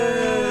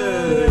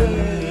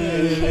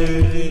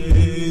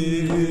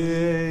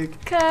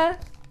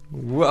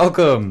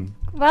Welcome.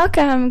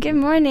 Welcome. Good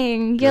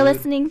morning. You're Good.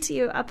 listening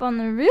to Up on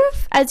the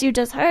Roof, as you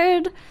just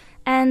heard,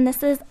 and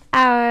this is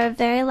our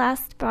very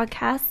last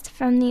broadcast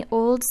from the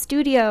old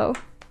studio.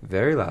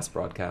 Very last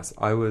broadcast.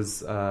 I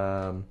was,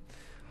 I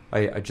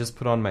just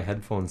put on my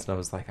headphones and I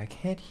was like, I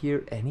can't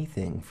hear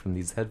anything from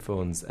these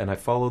headphones. And I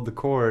followed the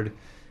cord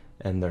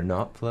and they're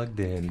not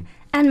plugged in.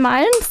 And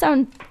mine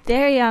sound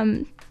very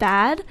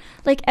bad.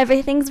 Like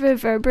everything's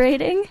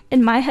reverberating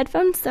in my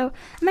headphones, so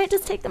I might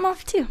just take them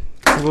off too.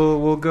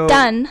 We'll go.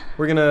 Done.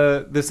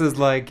 This is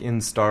like in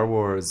Star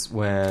Wars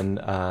when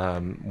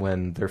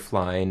they're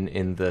flying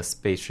in the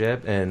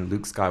spaceship and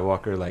Luke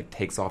Skywalker like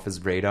takes off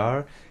his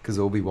radar because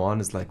Obi-Wan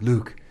is like,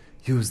 Luke,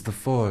 use the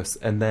Force.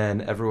 And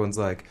then everyone's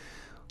like,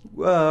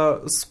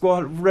 Red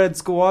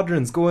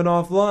Squadron's going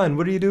offline.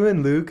 What are you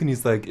doing, Luke? And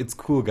he's like, it's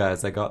cool,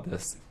 guys. I got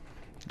this.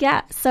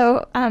 Yeah,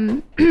 so,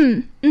 Are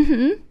you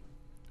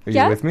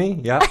with me?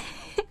 Yeah.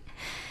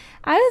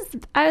 I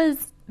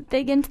was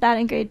big into that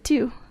in grade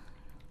 2.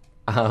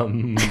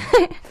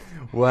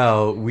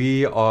 Well,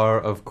 we are,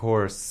 of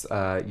course,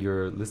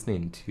 you're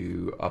listening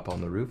to Up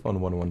on the Roof on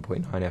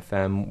 101.9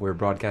 FM. We're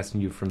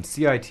broadcasting you from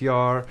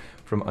CITR,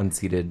 from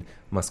unceded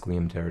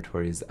Musqueam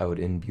territories out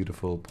in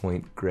beautiful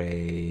Point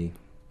Grey.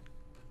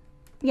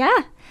 Yeah,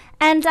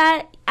 and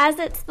as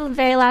it's the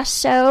very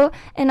last show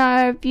in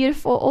our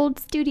beautiful old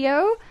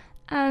studio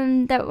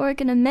that we're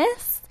going to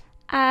miss,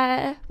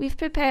 we've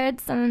prepared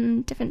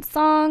some different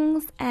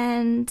songs,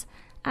 and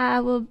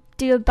we'll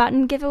do a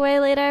button giveaway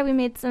later. We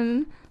made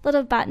some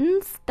little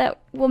buttons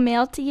that we'll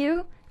mail to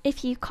you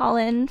if you call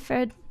in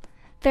for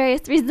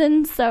various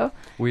reasons. So,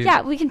 we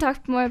can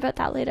talk more about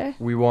that later.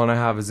 We want to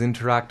have as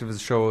interactive a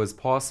show as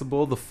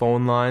possible. The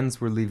phone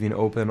lines we're leaving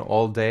open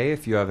all day.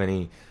 If you have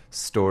any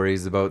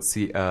stories about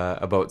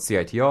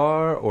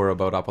CITR or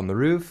about Up on the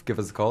Roof, give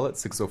us a call at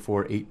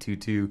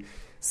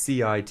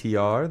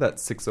 604-822-CITR.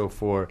 That's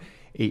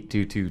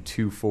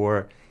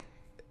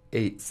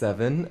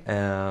 604-822-2487,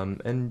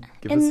 and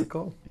give us a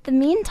call. In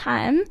the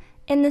meantime,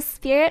 in the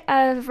spirit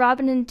of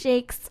Robin and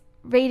Jake's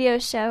radio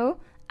show,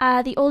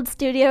 the old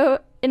studio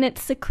in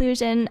its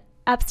seclusion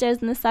upstairs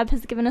in the sub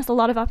has given us a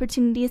lot of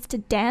opportunities to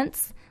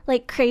dance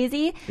like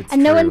crazy.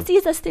 And no one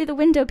sees us through the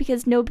window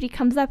because nobody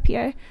comes up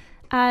here.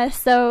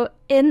 So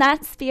in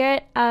that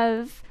spirit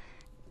of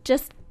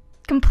just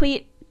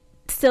complete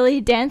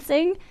silly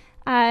dancing,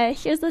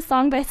 here's a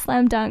song by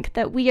Slam Dunk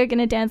that we are going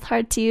to dance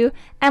hard to,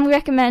 and we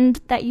recommend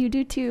that you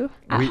do too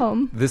at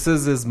home. This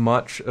is as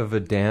much of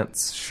a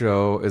dance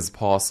show as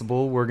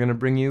possible we're going to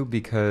bring you,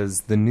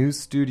 because the new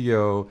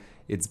studio,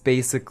 it's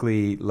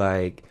basically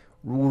like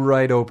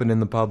right open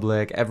in the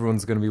public.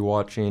 Everyone's going to be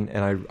watching,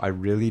 and I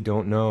really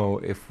don't know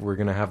if we're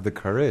going to have the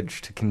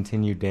courage to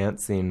continue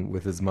dancing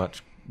with as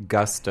much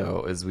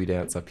gusto as we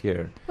dance up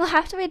here. We'll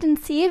have to wait and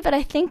see, but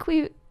I think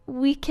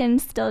we can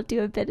still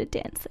do a bit of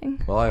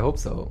dancing. Well, I hope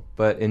so.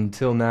 But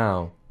until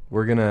now,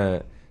 we're going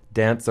to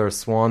dance our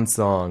swan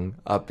song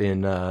up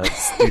in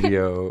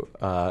studio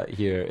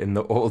here in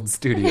the old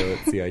studio at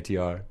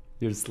CITR.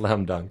 Here's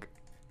Slam Dunk.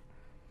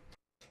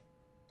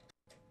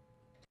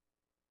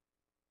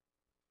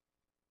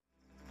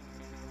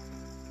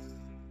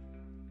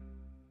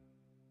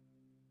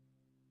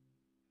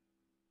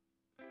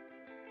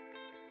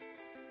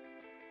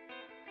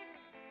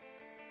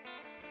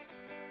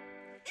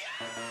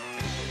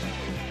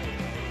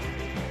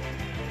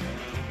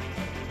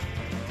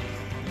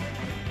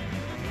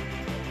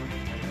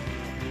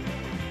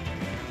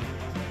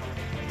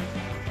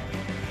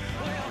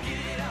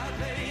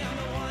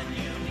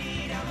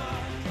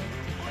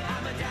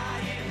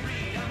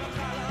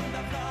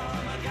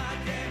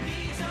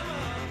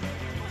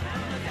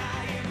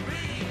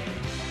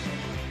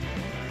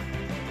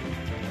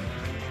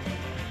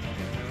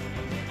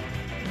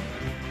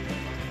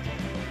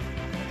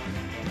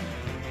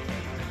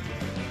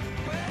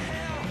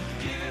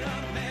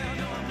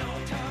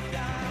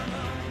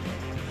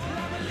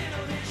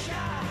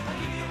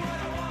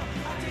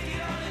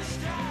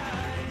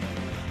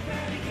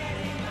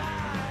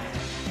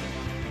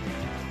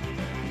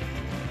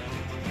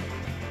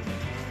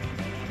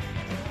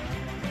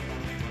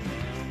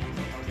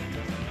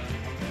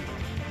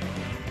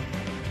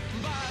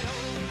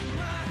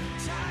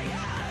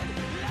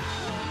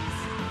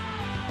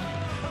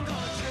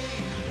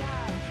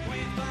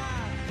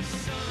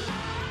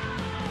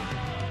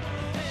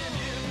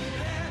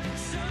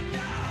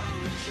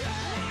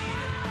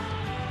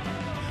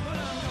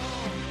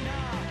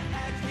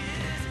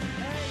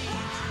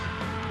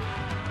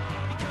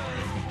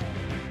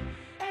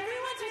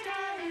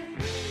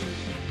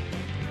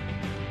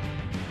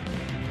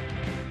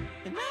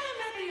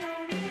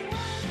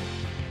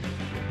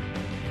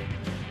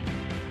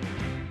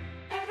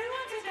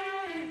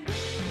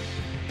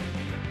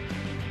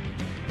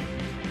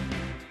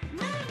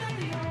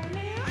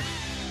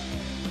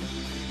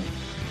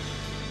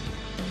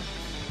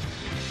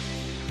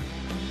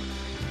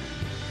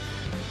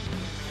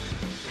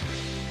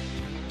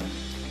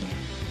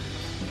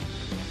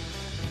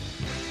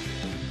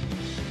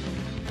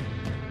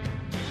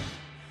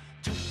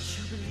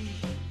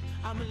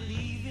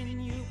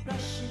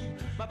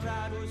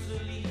 pride was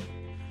a lead.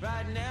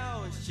 Right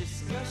now it's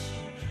just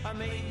gushing. I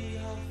may be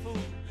a fool,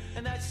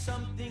 and that's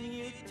something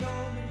you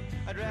told me.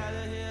 I'd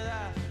rather hear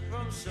that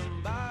from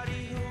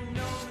somebody who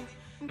knows me.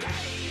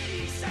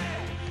 Daddy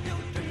said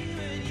you'll dream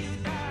and you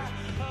die.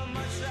 I'd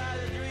much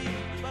rather dream,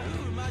 but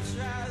who'd much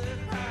rather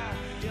cry?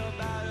 Your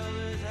battle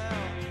is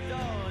hell,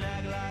 don't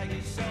act like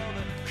it's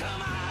over.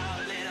 Come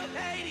on, little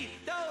lady,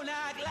 don't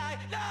act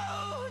like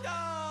no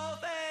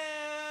dolphin.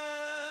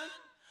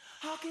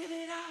 I'll give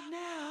it out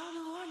now, I'm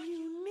the one you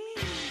need.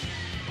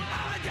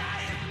 I'm a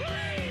dying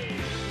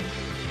breed.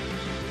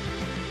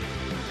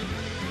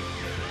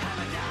 I'm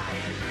a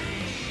dying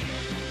breed.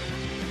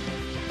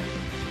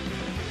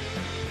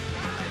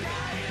 I'm a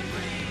dying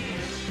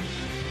breed.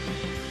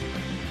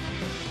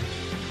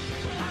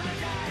 I'm a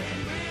dying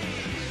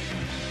breed.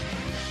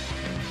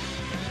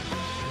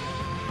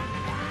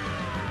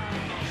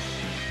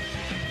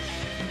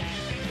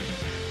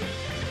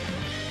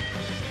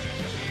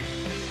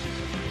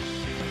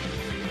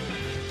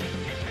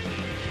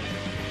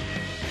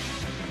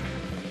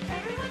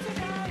 Everyone's a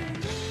dying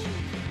breed.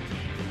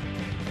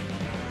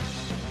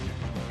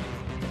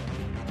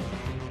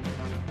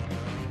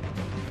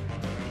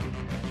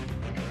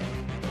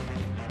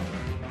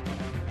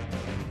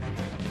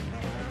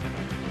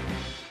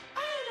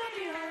 I'm not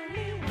the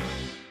only one.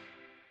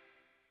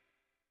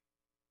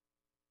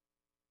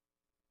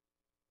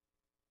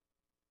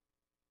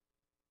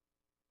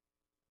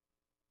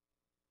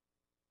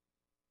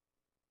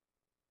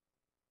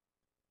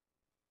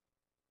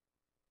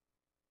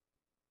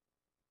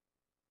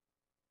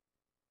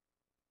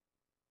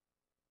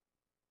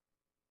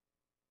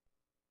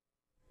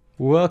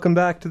 Welcome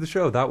back to the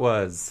show. That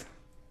was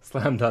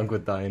Slam Dunk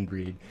with Dying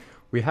Breed.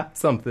 We have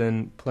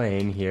something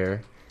playing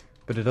here,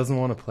 but it doesn't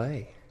want to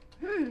play.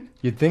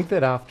 You'd think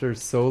that after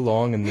so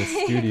long in this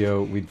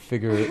studio, we'd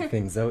figure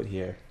things out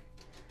here.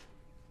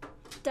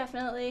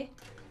 Definitely.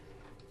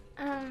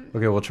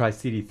 Okay, we'll try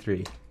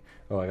CD3.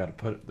 Oh, I gotta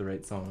put the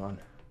right song on.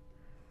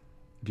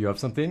 Do you have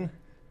something?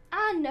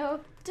 No,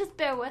 just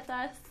bear with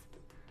us.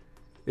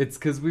 It's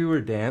because we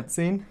were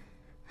dancing.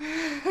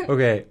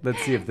 Okay,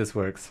 let's see if this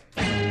works.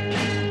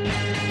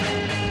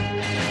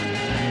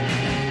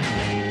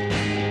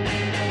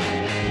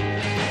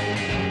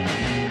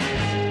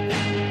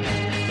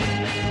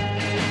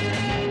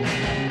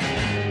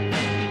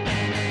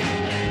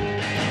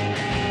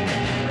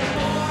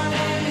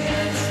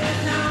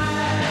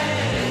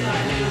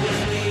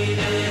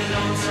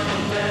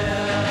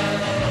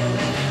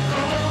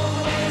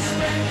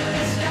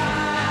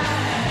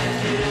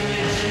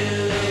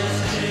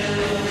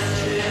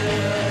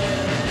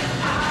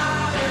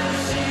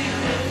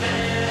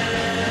 Secret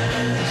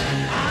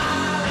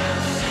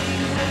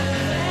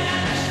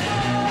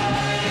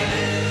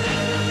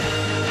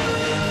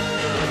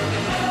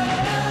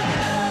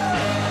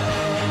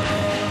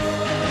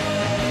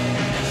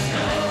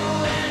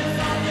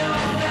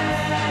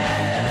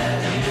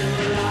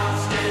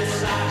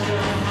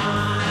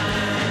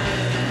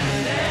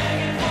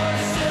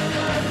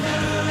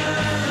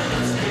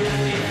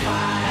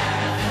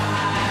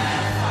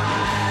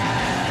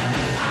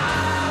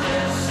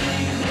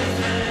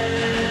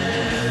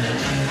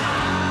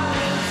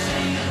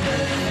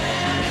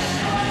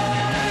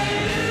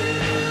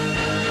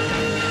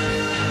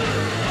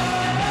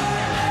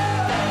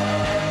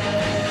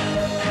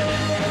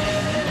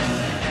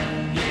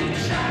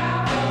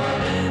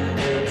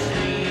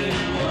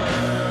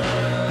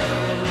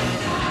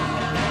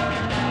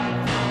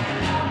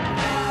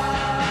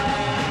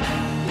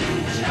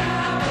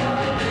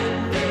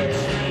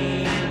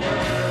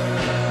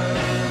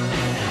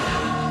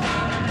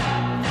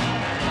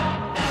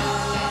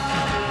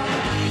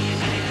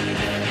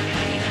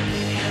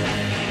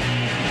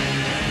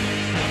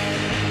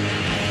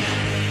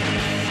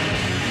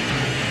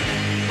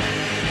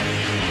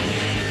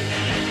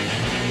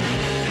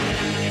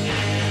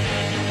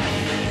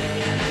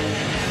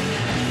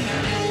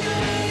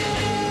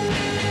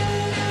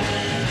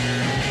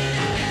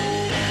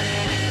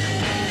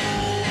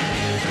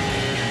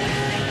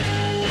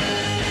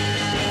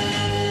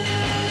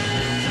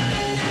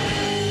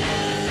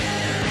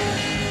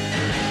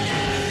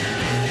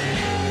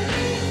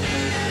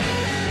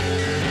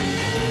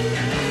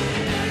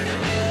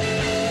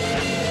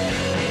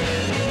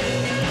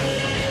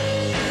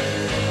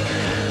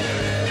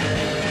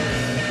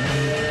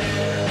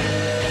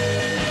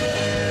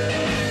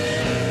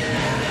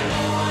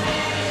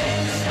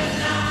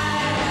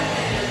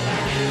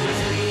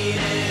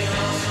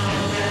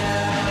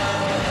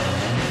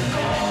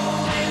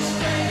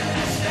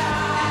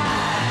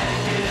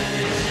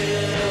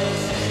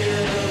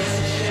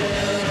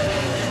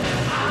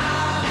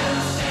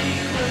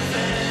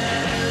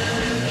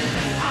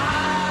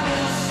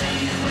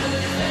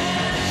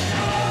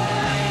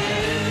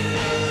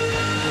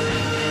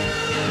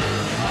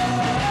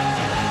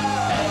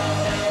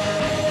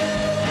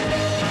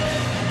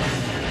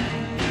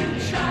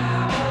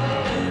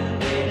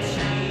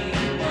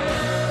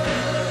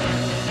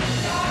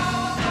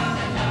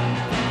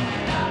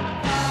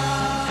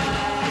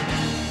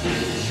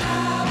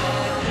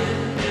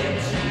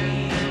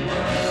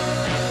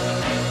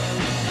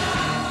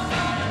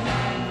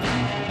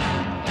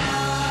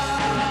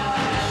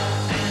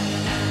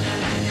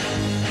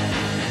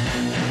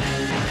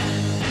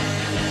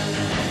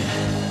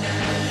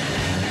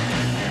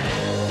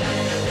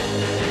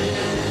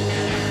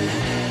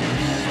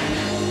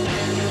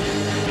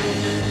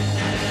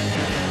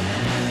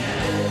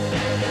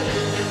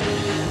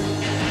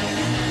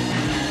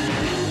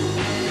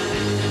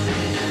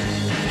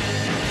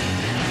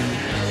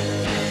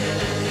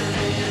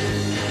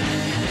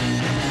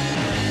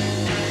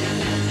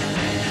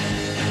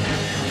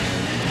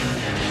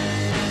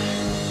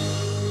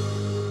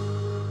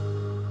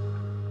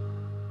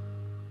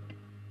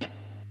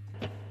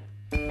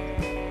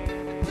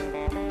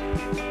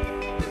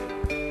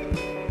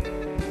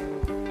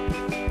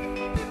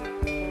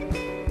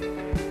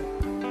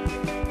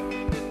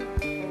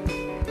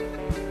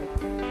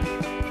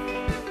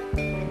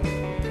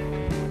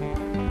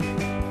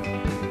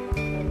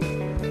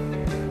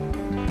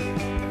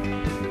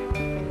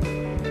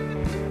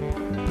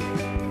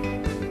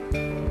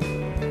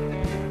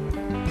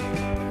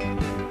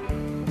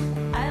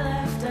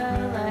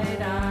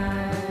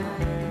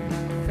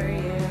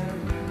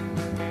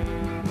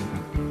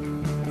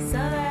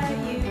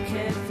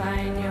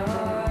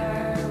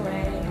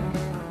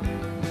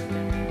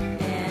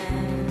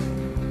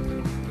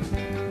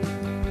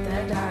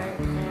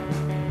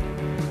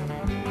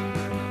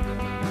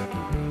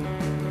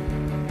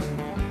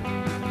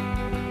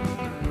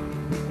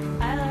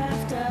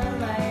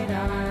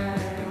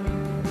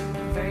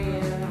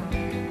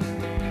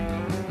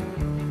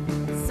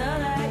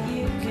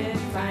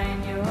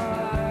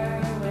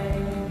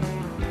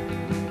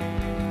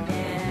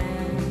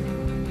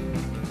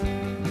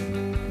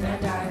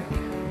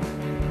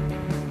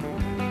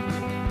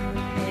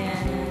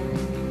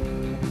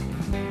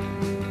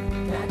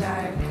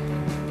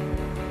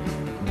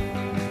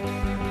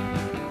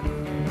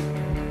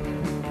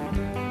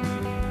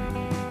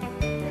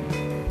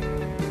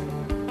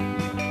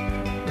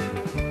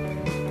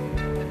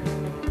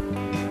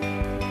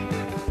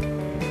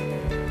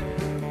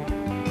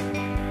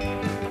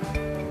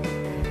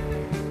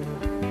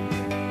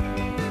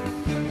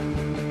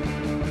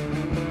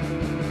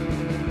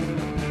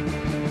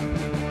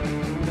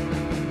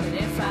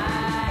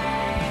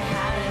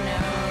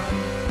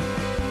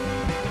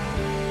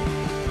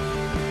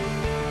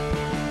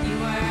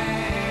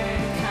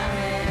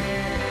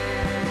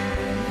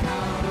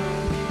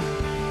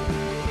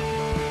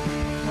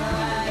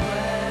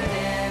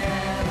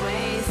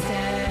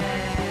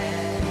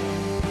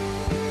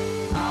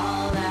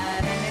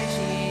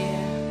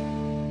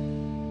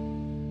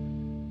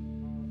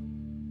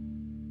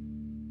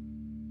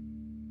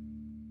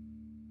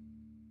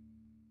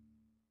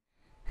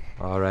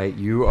All right,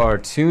 you are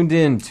tuned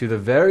in to the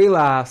very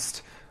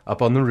last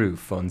Up on the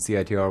Roof on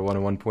CITR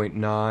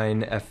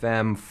 101.9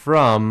 FM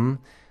from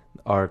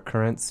our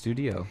current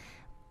studio.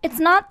 It's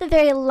not the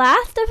very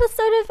last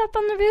episode of Up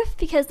on the Roof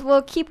because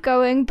we'll keep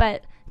going,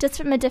 but just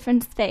from a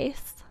different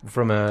space.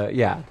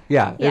 Yeah.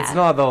 It's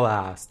not the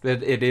last.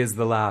 It is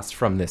the last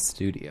from this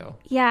studio.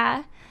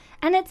 Yeah.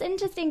 And it's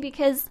interesting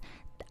because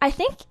I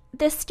think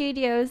this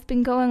studio has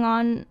been going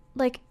on,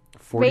 like,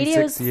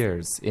 46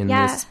 years in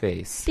this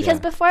space. Because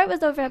before it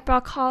was over at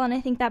Brock Hall, and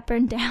I think that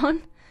burned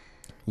down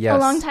a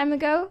long time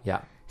ago. Yeah.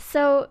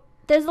 So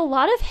there's a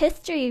lot of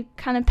history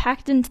kind of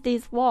packed into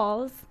these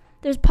walls.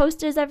 There's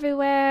posters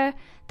everywhere.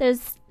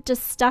 There's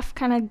just stuff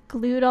kind of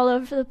glued all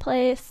over the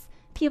place.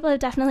 People have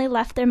definitely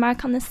left their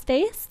mark on the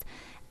space.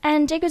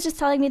 And Jake was just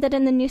telling me that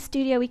in the new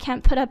studio, we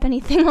can't put up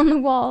anything on the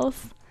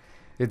walls.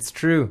 It's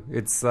true.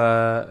 It's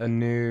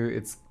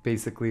it's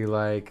basically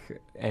like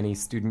any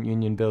student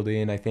union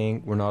building, I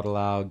think. We're not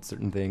allowed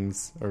certain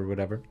things or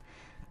whatever.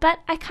 But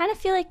I kind of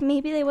feel like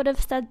maybe they would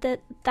have said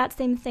that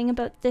same thing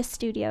about this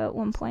studio at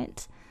one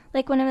point.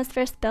 Like when it was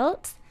first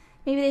built,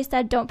 maybe they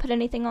said don't put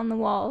anything on the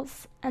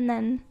walls. And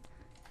then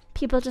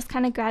people just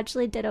kind of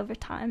gradually did over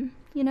time,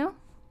 you know?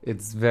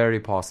 It's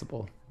very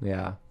possible,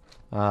 yeah.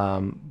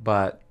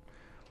 But,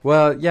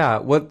 well, yeah,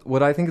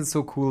 what I think is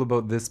so cool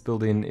about this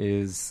building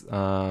is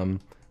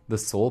the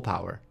soul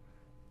power,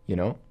 you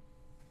know?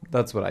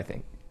 That's what I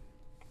think.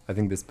 I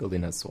think this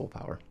building has soul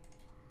power.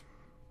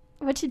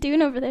 What you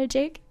doing over there,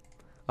 Jake?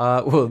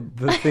 Well,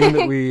 the thing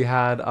that we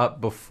had up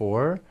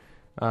before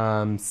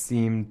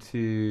seemed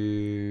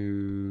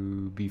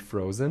to be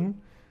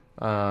frozen.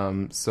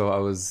 So I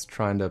was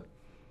trying to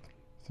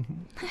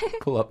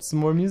pull up some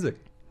more music.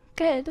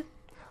 Good.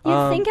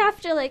 You'd think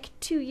after like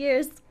 2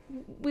 years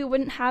we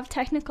wouldn't have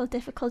technical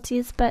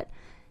difficulties, but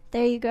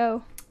there you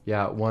go.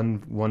 Yeah,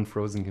 one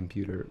frozen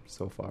computer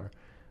so far.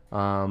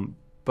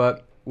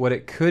 But what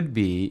it could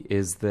be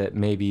is that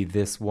maybe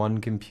this one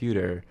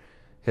computer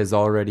has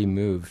already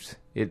moved.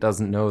 It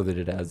doesn't know that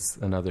it has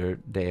another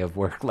day of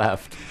work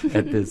left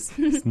at this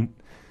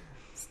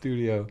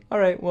studio. All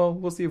right, well,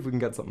 we'll see if we can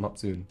get something up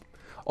soon.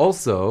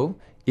 Also,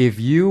 if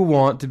you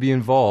want to be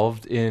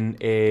involved in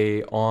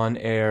a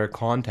on-air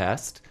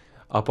contest,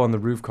 Up on the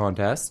Roof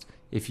contest,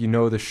 if you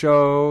know the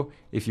show,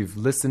 if you've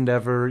listened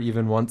ever,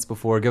 even once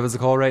before, give us a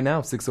call right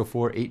now,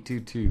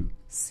 604-822-CITR,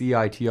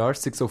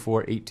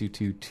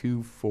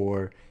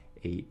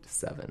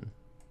 604-822-2487.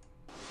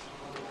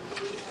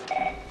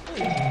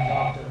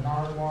 Dr.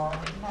 Nardwar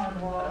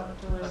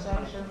to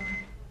reception.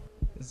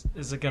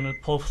 Is it gonna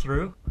pull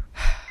through?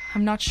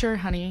 I'm not sure,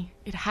 honey.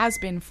 It has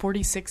been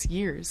 46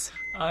 years.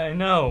 I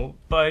know,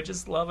 but I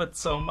just love it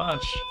so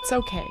much. It's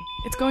okay.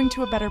 It's going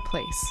to a better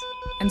place.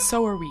 And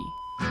so are we.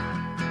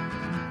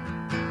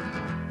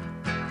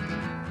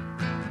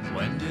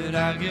 When did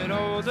I get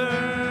older?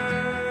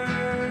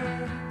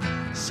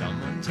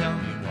 Someone tell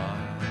me why.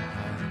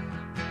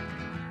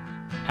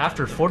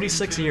 After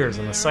 46 years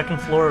on the second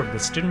floor of the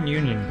Student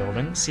Union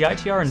building,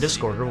 CITR and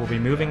Discorder will be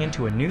moving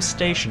into a new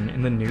station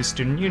in the new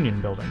Student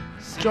Union building.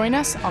 Join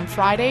us on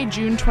Friday,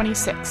 June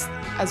 26th,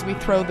 as we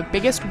throw the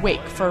biggest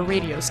wake for a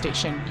radio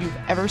station you've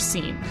ever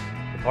seen.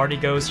 The party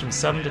goes from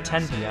 7 to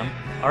 10 p.m.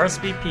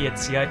 RSVP at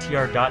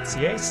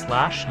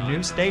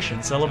citr.ca/new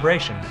station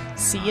celebration.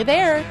 See you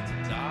there!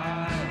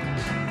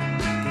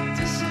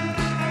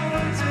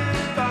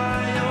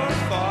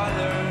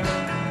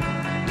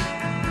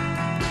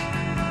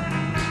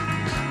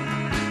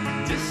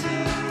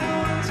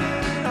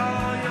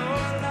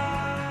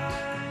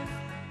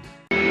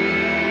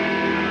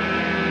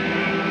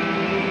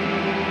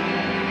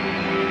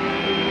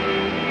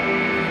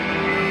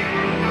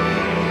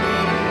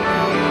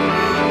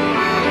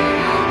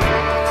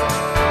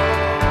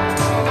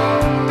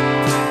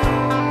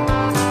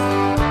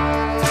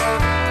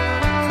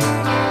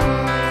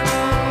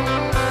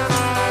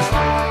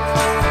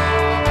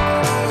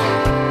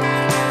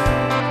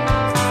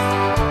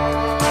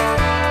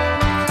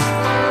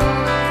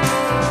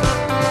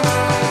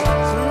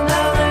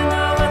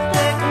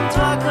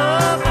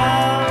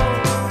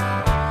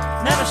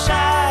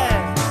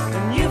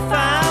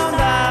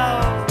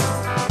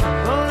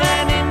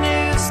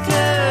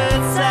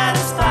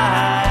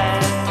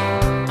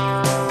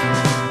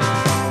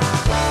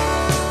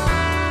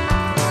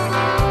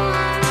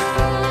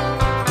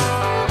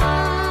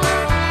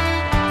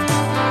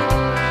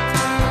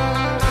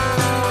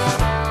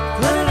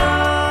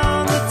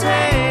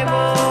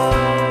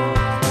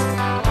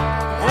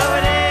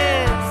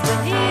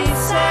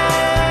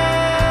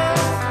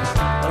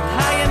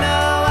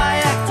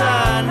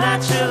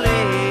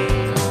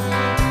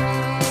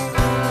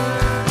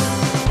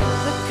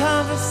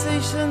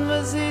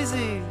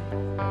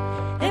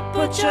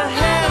 Put your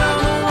head on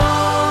the wall.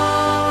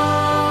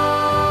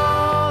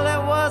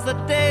 It was the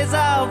days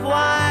of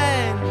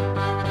wine,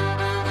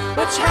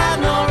 which had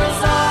no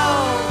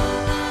resolve.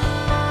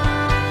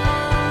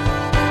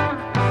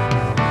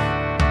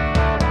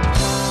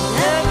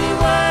 Every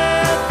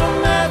word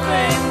from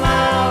every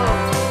mouth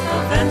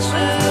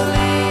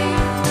eventually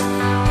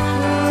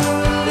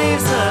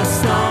leaves a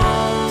stone.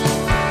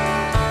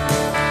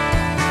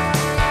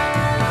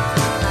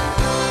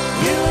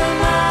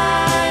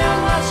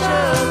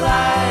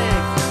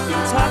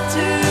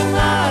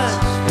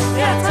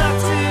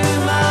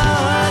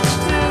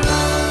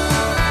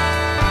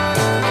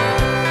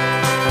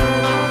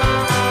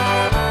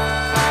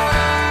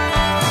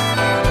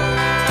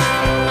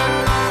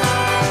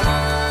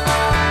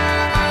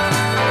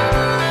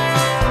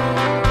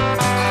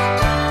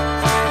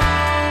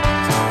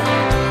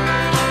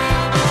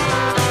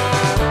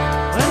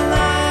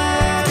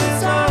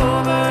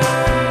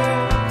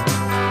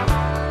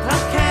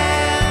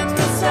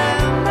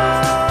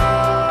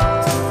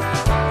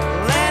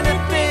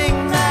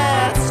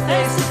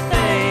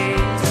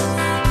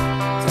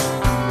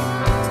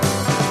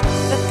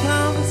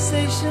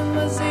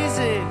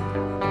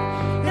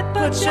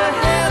 put your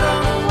head on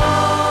the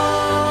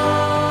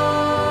wall.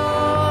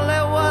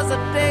 It was a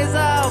days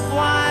of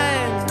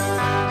wine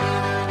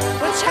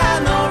which had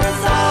no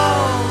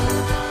resolve.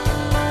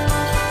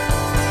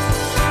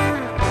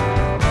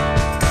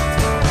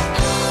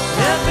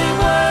 Every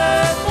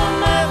word from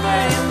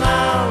every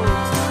mouth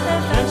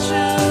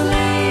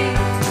eventually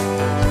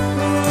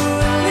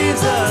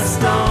leaves a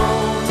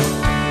stone.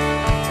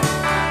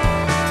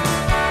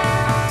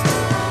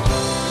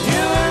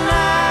 You and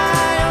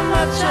I are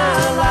much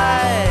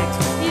alike.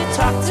 You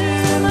talk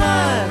too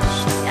much,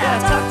 yeah, I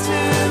talk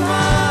too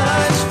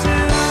much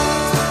too.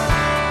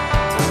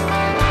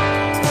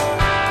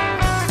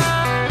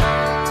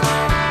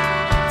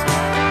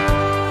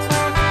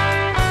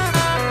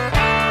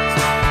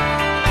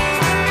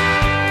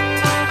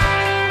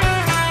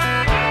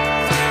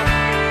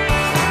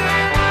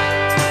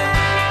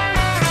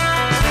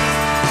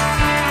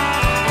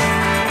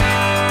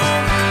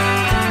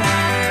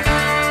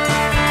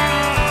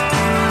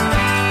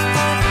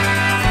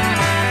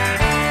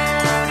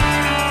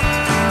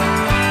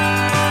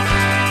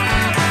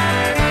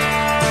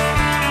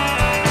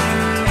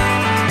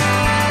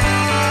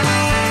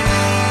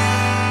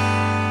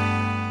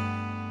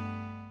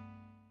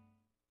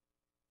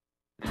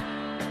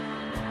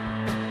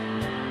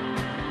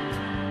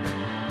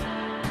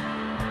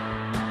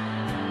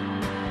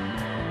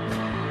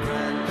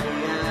 Grand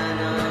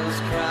pianos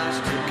crash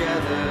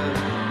together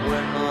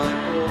when my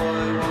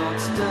boy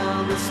walks down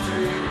the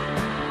street.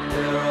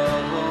 There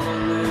are whole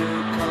new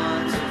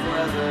kinds of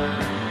weather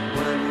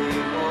when he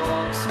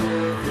walks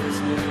with his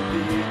new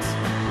beats.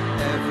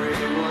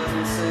 Everyone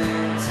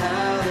sings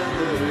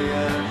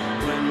hallelujah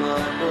when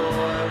my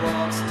boy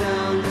walks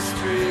down the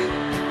street.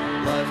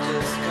 Life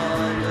just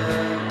kinda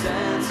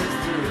dances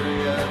through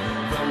ya,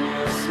 from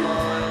your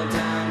smile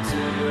down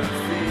to your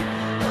feet.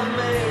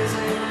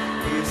 Amazing,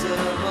 he's a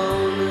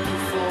whole new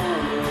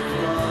form of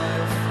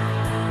life.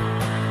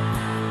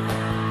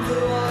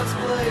 Blue eyes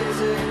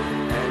blazing,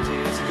 and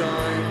he's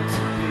going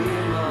to be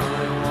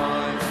my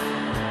wife.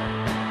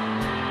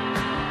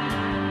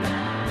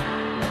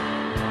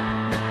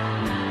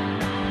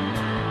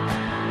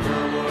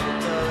 The world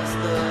does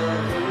the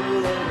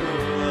hula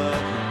hula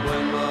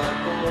when my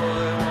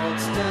boy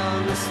walks down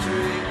the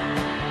street.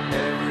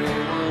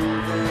 Everyone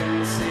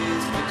thinks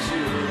he's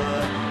patchouli,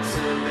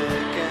 so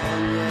big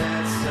and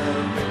yet so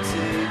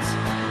petite.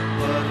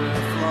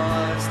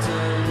 Butterflies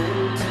turn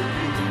into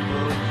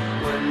people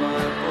when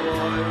my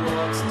boy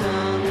walks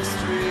down the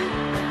street.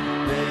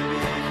 Maybe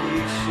he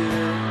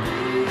should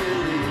be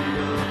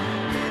illegal,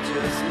 he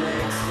just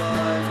makes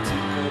life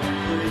too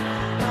complete.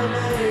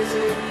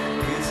 Amazing,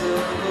 he's a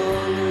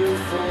whole new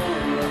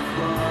form of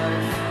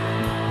life.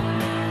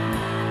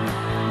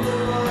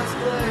 Blue eyes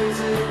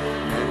blazing,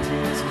 and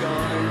he's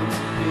going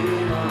to be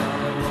my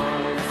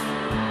wife.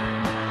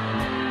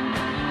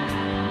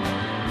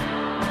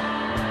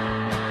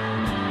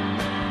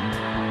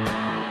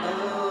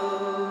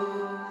 Oh,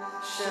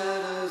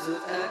 shadows of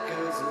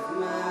echoes of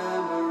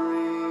memories.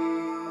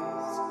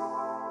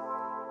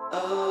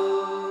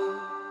 Oh,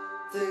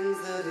 things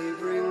that he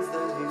brings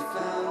that he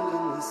found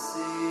in the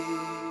sea.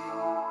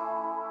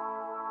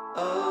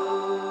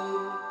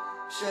 Oh,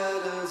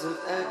 shadows of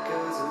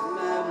echoes of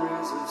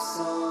memories of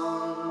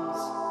songs.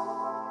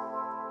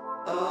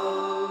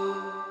 Oh,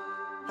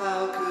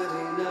 how could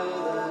he know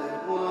that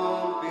it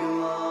won't be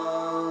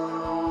long?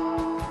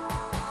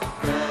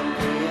 Grand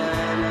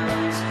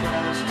pianos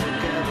crash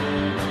together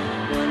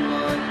when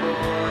my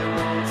boy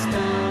walks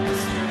down the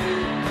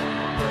street.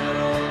 There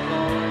are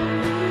whole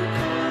new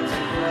kinds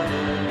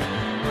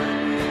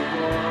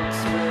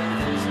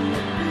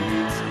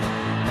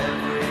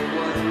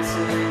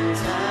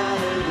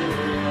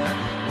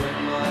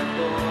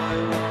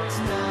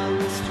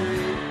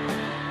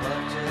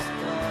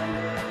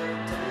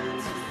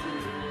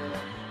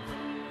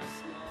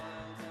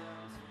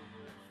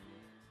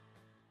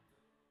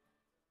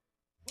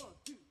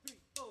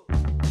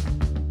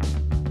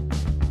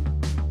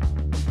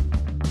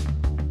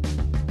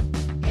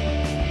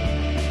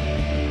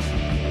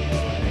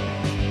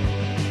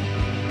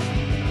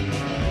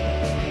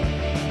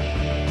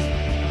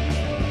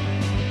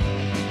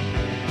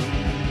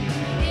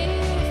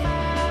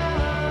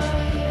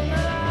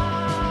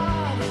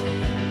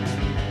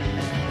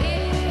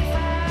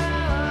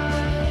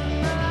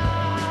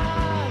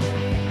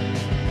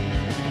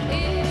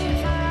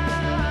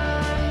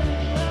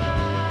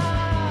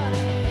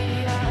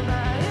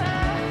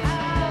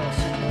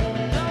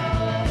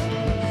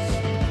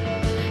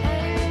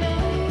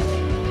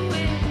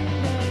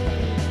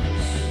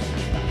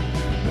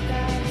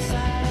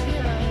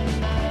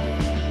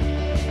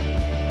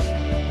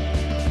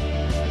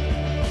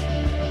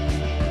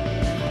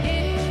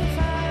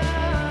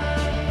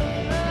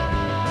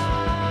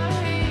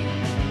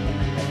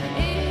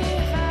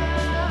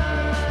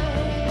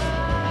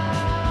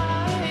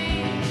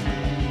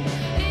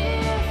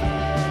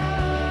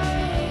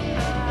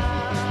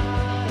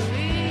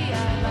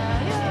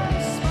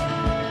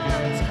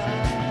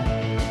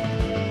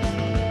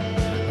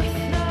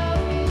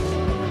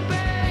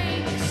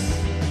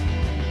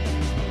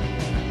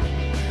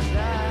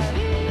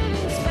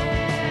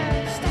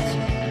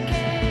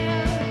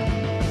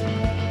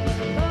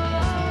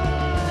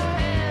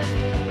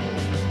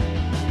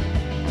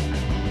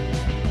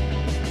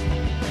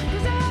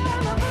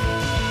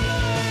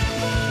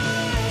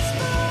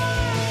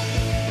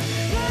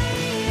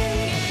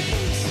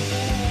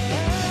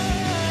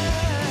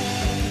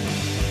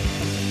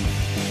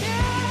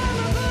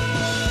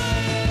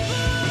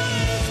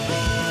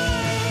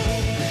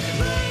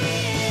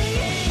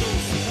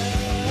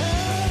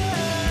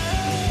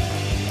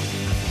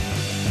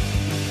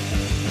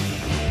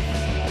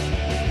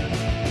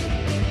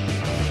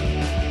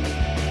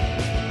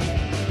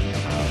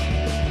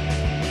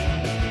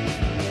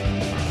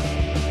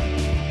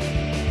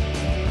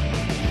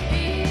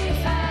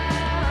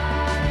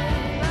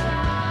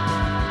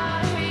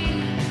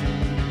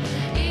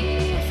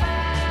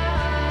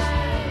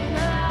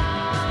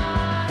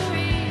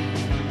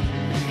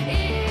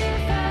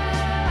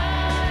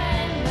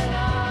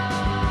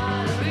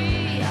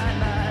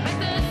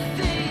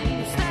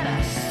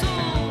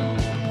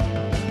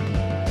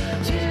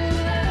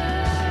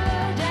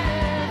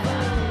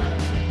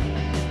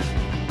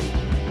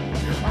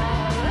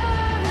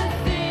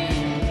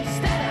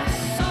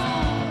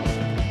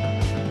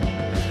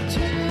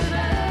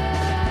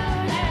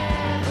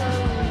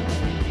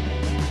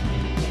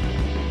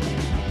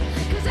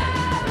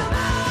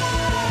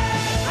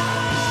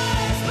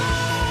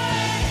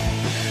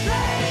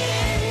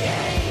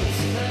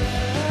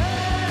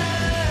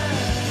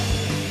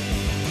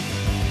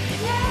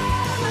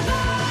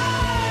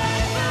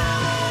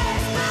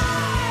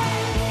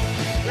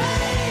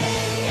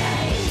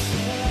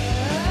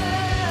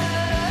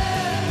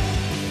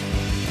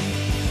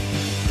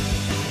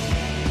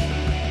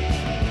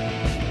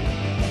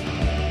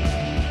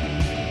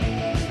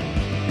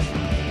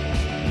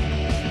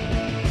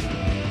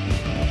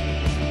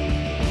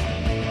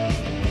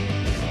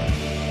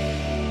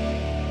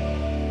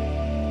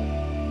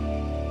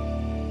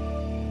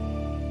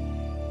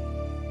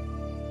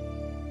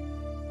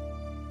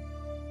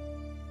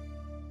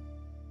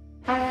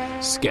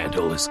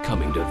Scandal is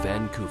coming to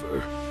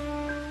Vancouver.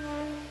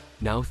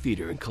 Now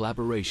Theatre, in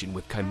collaboration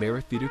with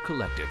Chimera Theatre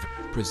Collective,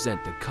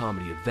 present the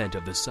comedy event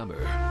of the summer.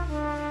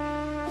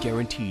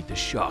 Guaranteed to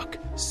shock,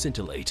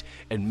 scintillate,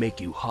 and make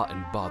you hot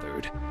and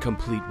bothered,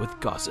 complete with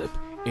gossip,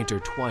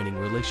 intertwining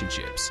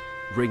relationships,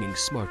 ringing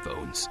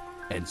smartphones,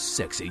 and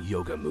sexy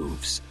yoga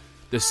moves.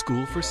 The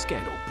School for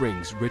Scandal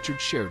brings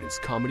Richard Sheridan's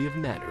comedy of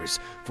manners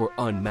for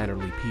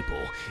unmannerly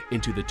people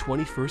into the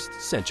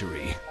 21st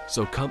century.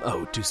 So come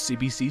out to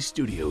CBC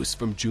Studios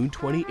from June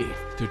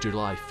 28th to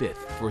July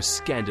 5th for a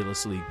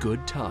scandalously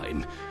good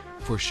time.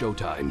 For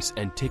showtimes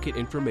and ticket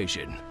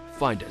information,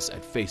 find us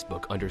at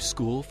Facebook under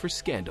School for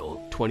Scandal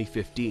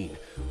 2015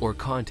 or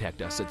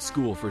contact us at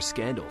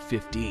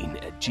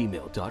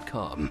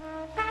schoolforscandal15@gmail.com.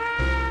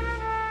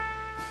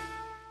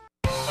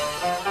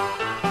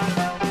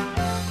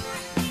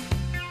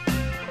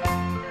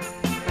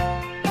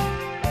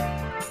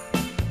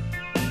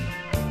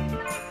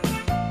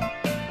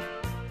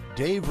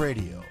 Dave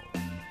Radio,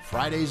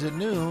 Fridays at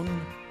noon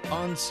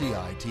on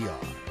CITR.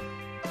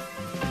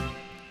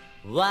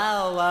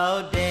 Wow,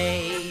 wow,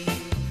 Dave,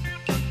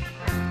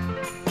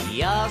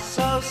 you're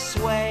so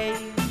sway.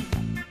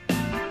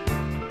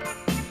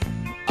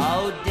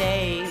 Oh,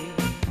 Dave,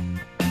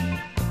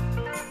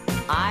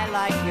 I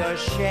like your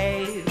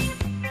shave.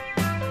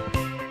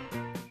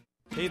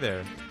 Hey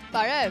there.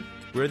 Barev,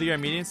 We're the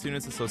Armenian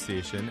Students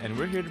Association, and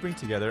we're here to bring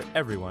together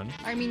everyone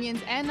Armenians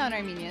and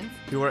non-Armenians.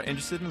 who are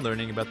interested in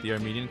learning about the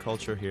Armenian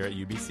culture here at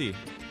UBC.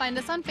 Find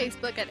us on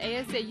Facebook at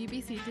ASA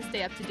UBC to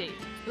stay up to date.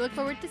 We look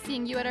forward to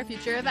seeing you at our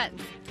future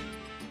events.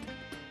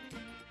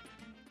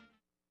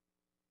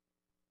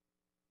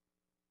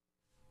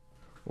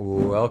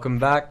 Welcome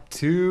back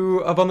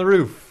to Up on the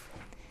Roof.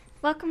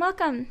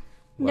 Welcome.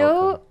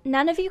 No,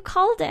 none of you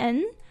called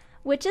in,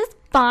 which is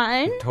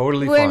fine.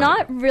 Totally We're fine.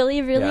 not really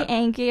Yeah.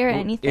 angry or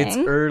anything. It's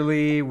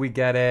early. We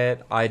get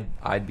it.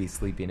 I'd be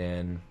sleeping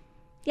in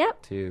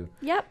Yep. too.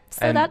 Yep.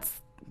 So And-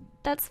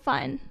 that's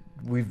fine.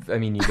 You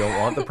don't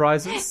want the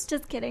prizes?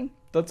 Just kidding.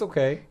 That's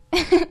okay.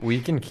 We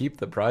can keep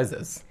the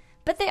prizes.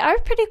 But they are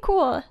pretty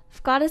cool.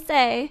 I've got to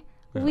say,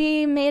 Yeah.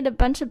 we made a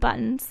bunch of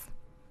buttons.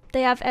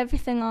 They have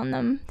everything on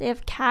them. They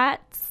have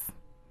cats,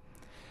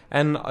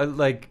 And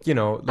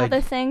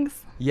other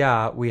things.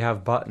 yeah, we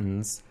have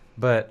buttons,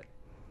 but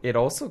it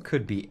also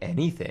could be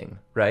anything,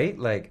 right?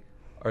 Like,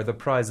 are the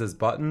prizes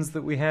buttons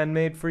that we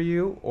handmade for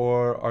you,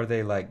 or are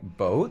they like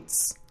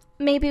boats?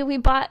 Maybe we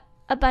bought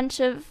a bunch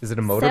of Is it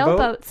a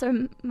motorboat? sailboats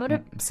or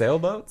motor.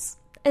 Sailboats?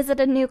 Is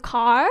it a new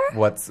car?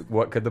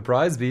 What could the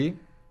prize be?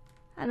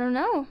 I don't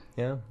know.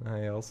 Yeah,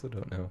 I also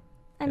don't know.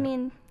 I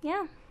mean,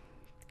 yeah,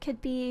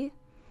 could be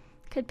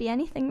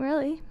anything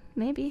really.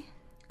 Maybe.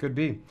 Could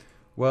be.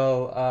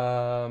 Well,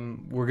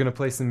 we're gonna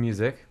play some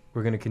music.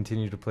 We're gonna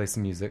continue to play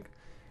some music.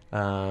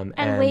 And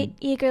wait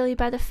eagerly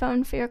by the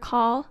phone for your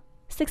call.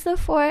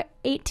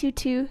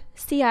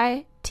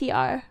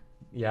 604-822-CITR.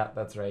 Yeah,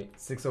 that's right.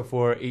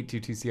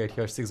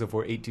 604-822-CITR,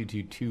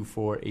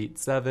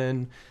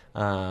 604-822-2487.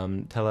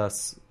 Tell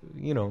us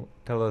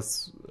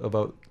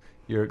about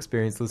your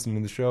experience listening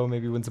to the show.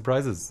 Maybe win some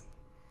prizes.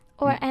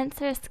 Or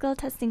answer a skill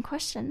testing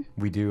question.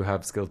 We do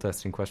have skill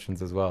testing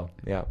questions as well.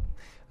 Yeah.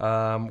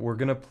 We're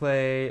going to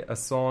play a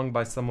song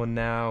by someone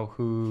now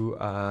who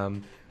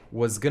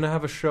was going to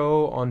have a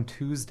show on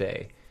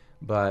Tuesday,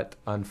 but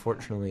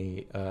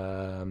unfortunately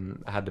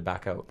had to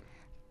back out.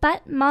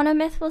 But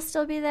Monomyth will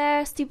still be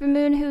there.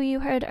 Supermoon, who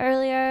you heard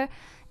earlier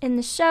in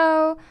the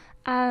show.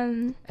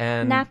 And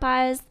Nap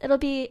Eyes.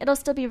 It'll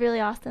still be really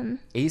awesome.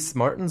 Ace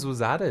Martins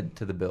was added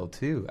to the bill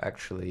too,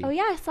 actually. Oh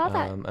yeah, I saw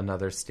that.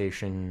 Another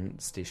station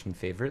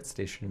favorite,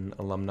 station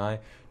alumni.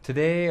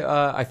 Today,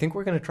 I think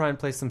we're going to try and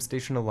play some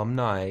station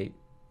alumni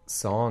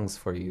songs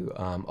for you.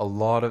 A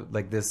lot of,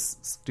 like, this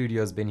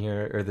studio's been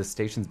here, or this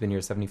station's been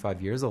here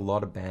 75 years. A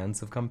lot of bands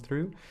have come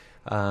through.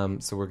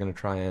 So we're going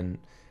to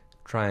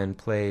try and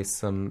play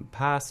some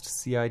past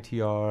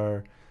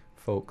CITR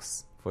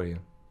folks for you.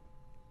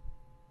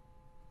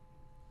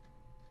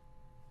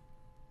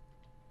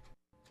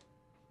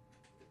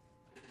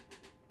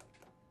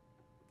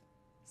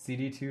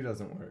 CD2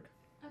 doesn't work.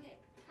 Okay,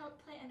 help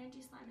play Energy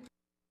Slime.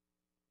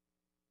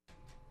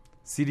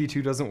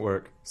 CD2 doesn't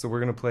work, so we're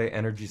going to play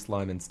Energy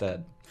Slime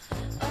instead.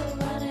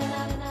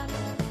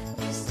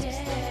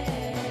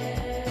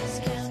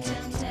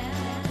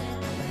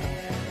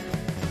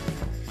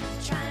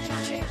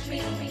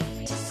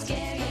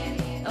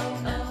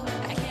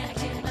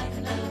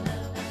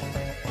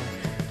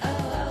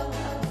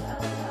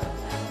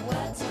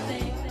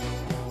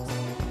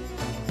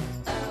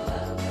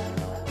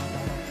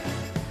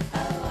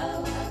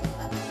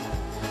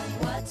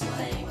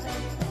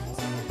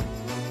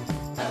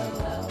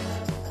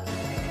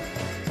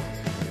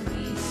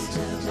 Least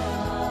of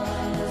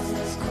all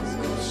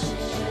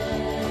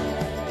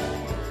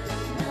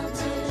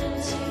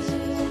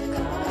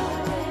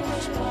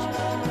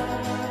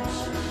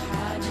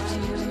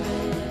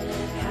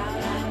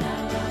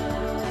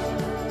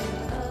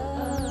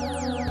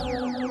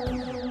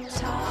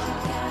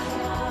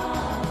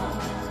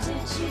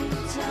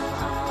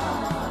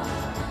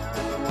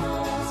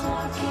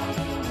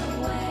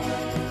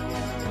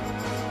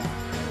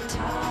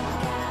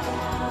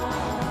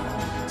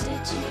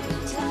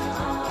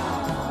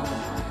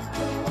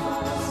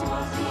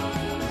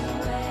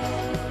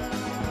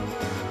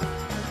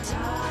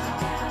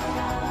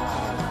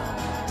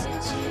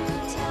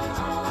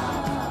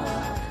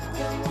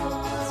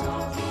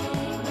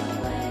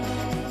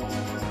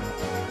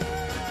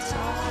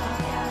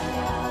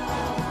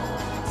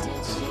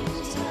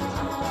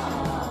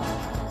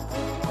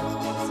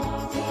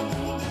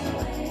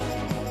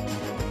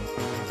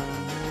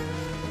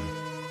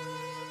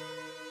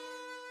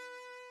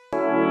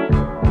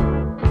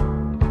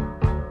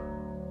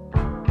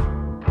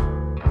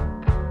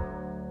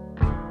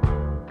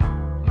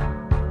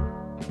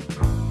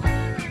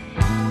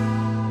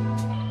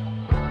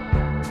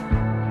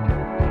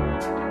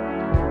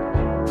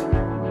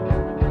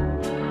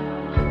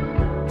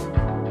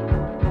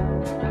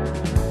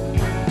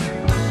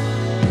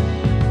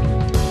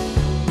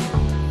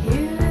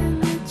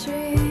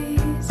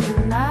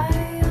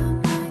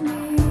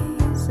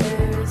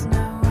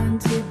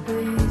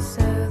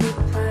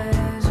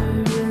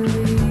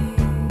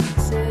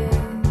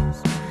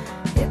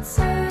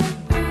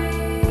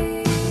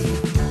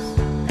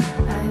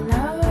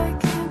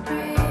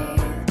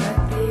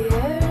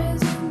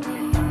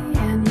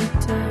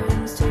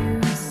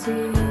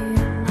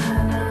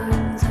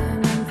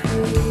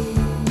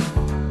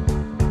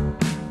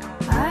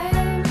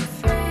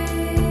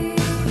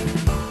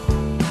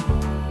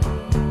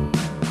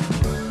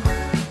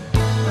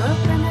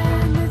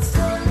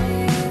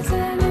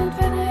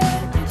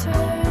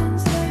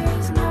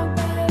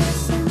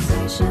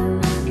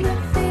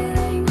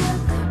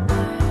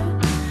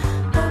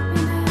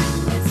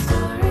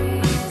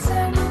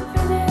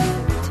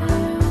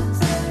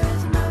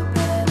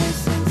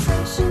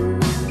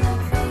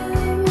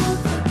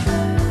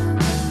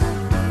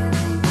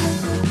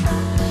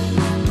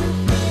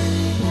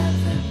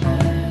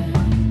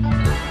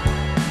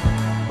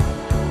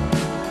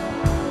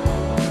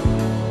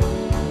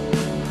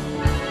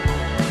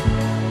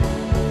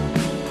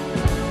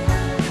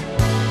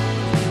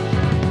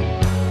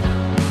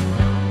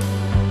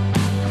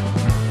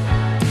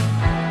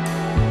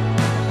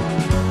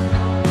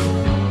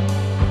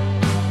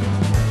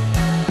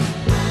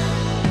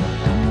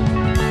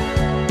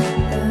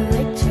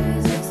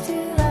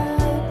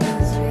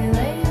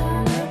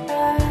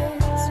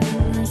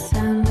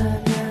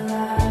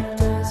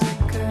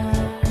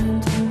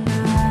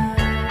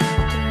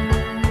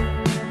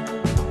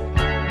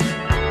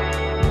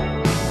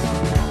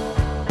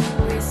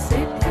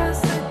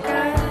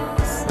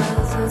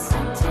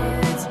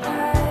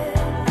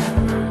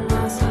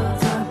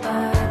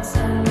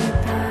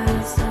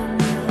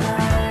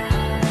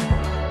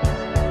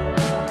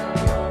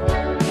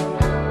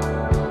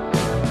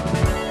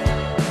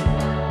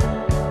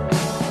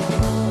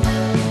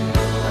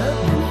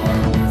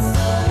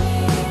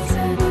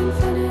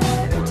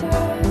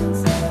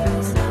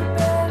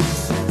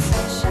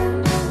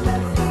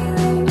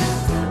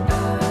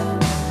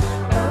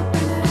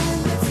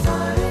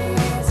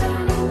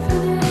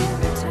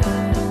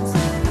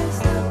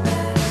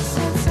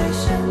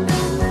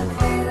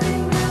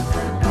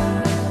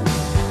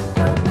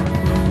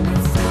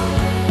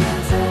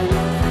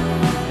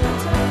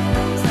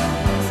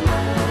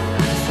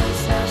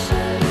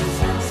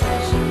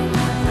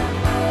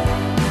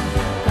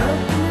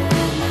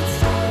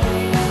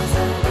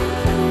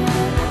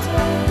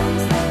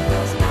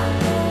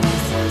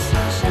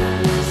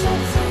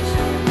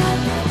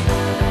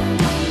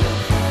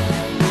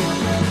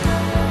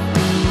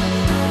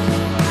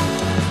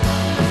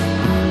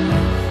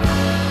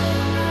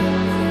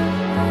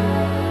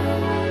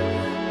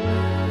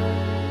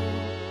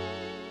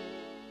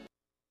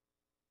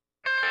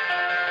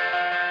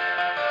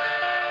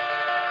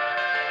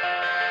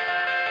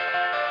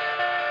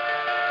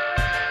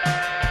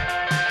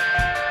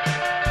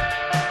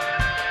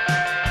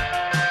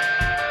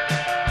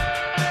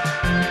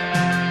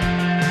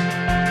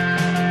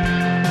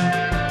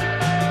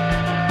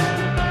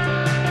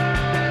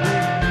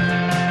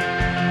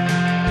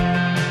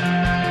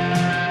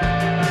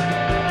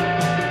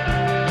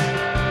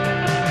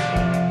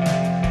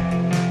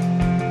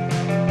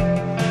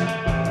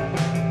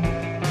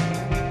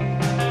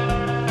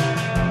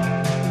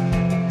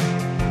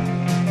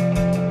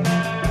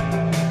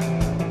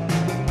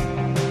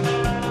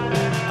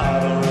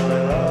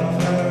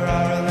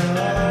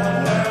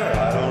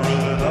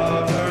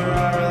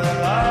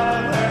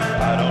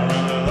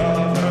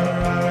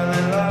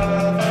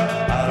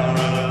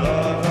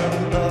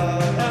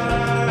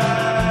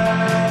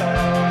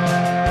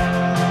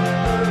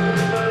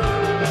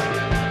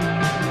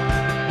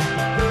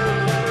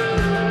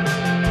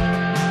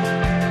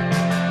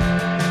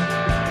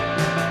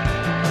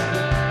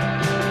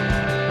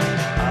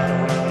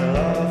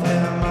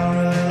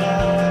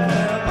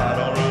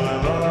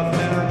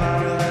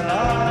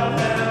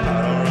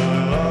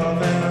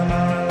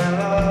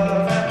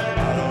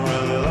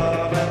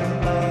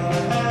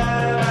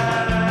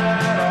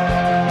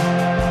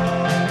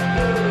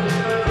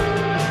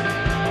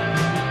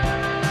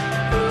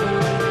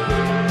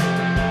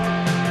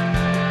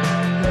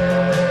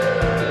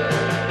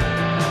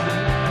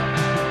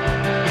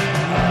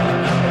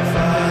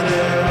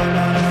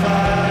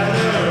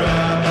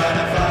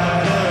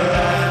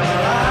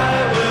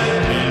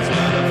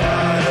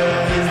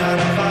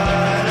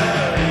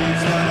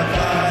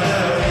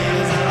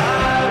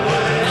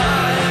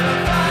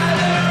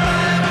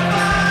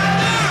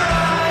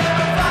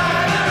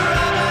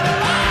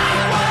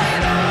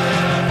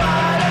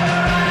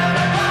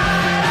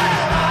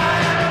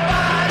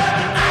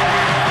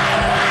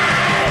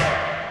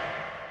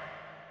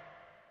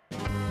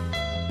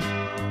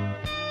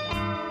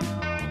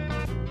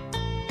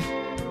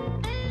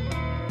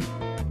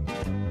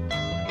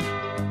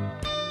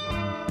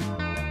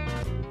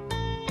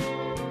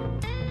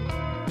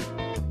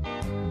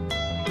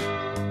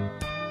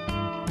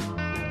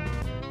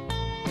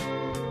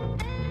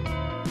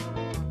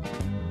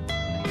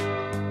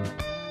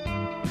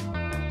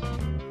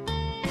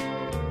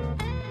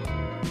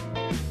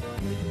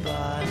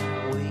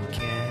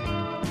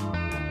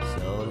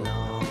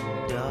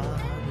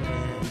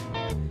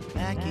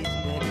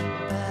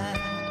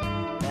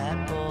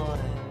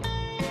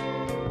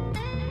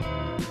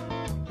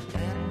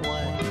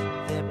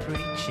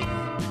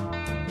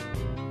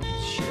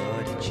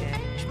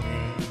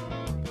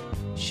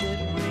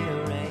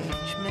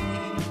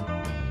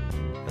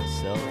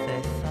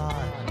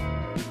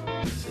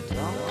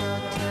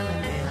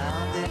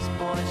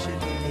boy should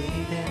be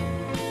leading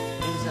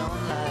his own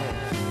life.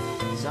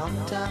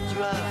 Sometimes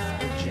rough,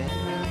 but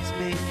generally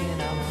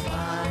speaking, I'm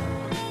fine.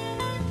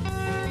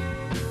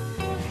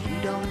 If you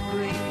don't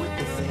agree with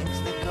the things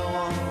that go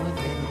on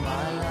within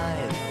my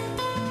life,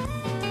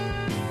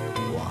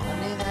 well,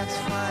 honey, that's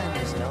fine.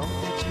 Just know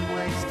that you're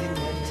wasting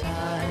your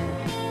time.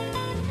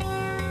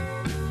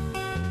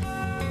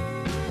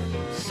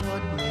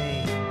 Sort me,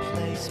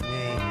 place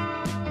me,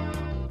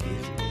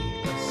 give me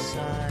a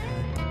sign.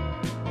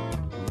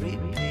 Repeat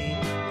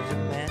the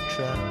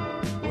mantra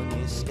when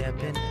you're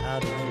stepping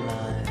out of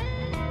line.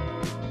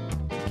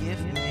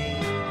 Give me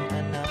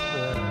a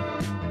number,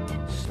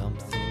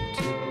 something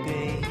to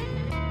be.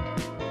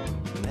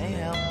 May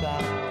help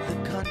out the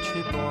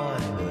country boy,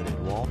 but it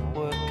won't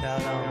work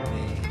out on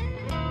me.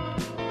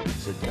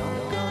 So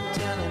don't go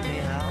telling me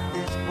how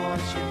this boy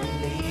should be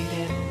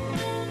leading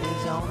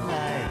his own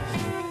life.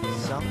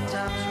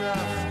 Sometimes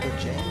rough, but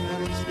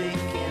generally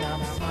speaking,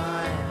 I'm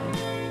fine.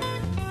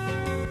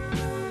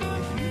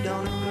 If you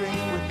don't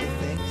agree with the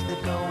things that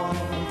go on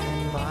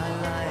within my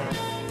life,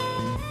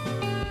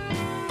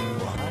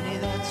 well, honey,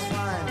 that's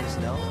fine. Just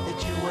know that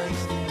you're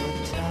wasting your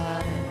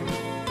time.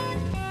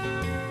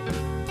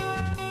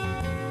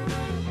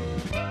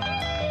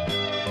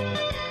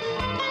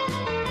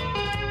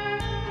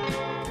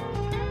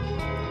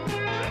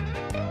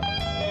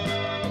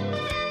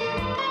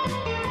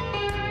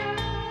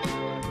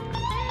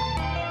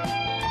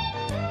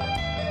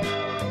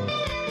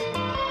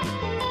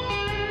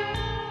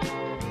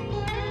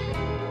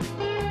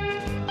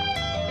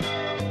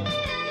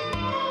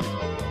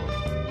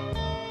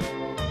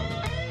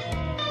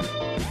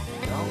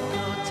 Don't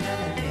go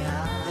telling me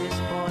how this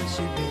boy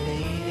should be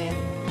leading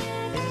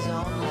his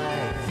own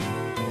life.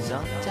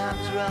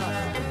 Sometimes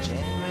rough, but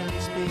generally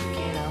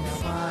speaking, I'm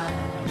fine.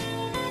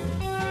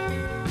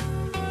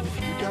 If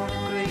you don't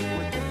agree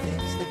with the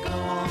things that go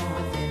on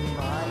within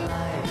my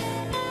life,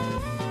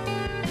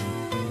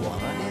 well,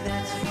 honey,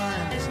 that's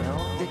fine. Just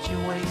know that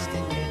you're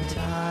wasting your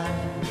time.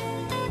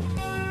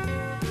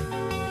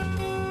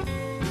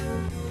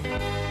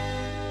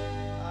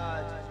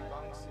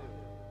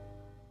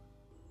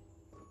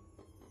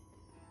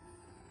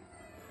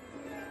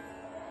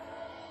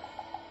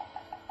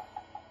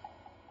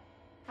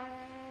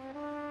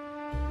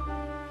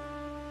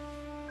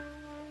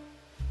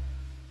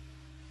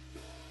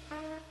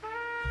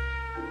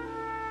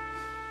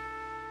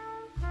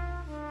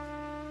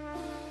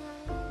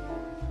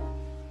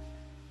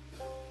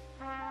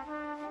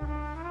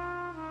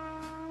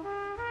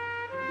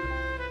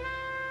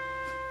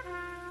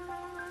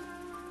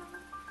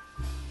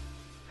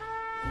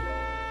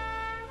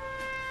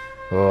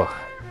 Oh,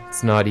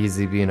 it's not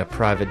easy being a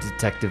private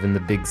detective in the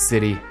big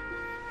city.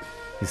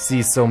 You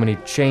see so many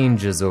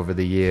changes over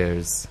the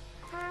years.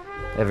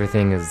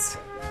 Everything is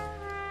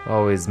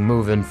always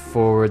moving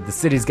forward. The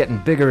city's getting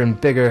bigger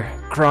and bigger.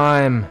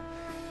 Crime,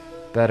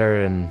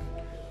 better and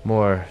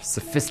more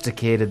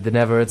sophisticated than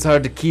ever. It's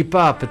hard to keep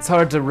up. It's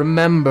hard to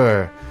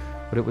remember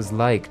what it was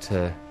like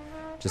to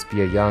just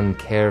be a young,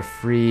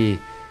 carefree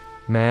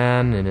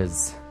man in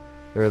his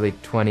early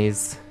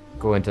 20s,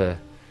 going to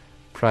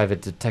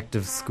private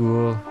detective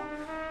school.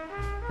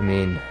 I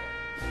mean,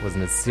 it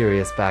wasn't as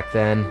serious back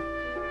then.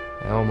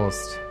 I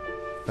almost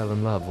fell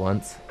in love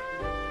once.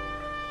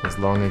 It was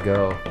long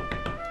ago.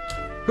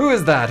 Who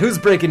is that? Who's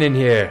breaking in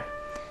here?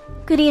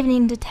 Good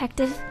evening,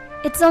 Detective.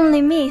 It's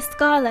only me,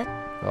 Scarlet.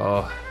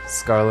 Oh,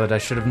 Scarlet, I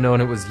should have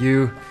known it was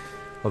you.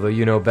 Although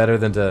you know better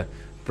than to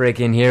break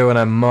in here when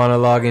I'm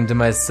monologuing to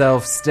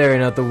myself,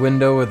 staring out the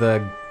window with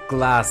a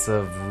glass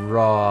of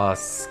raw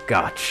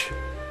scotch.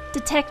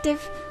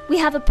 Detective, we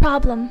have a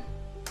problem.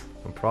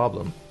 A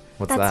problem?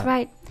 What's that? That's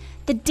right.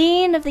 The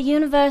dean of the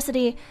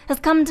university has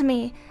come to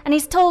me, and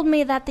he's told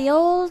me that the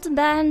old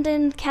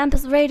abandoned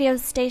campus radio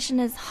station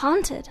is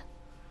haunted.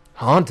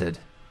 Haunted?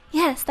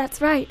 Yes,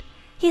 that's right.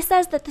 He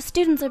says that the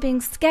students are being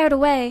scared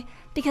away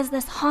because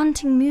this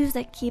haunting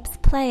music keeps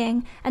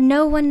playing, and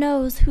no one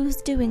knows who's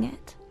doing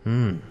it.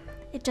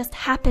 It just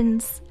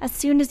happens. As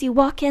soon as you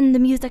walk in, the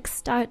music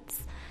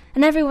starts,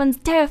 and everyone's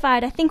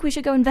terrified. I think we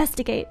should go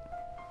investigate.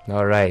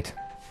 All right,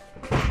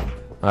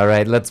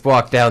 let's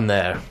walk down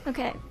there.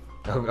 Okay.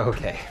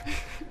 Okay.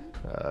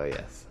 Oh,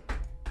 yes.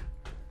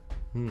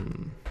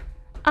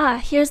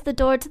 Here's the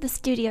door to the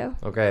studio.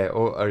 Okay,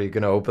 are you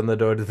going to open the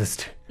door to the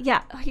studio?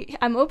 Yeah,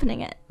 I'm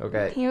opening it.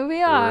 Okay. Here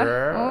we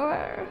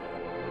are.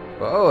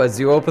 Oh, as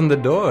you open the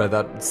door,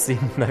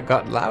 that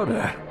got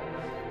louder.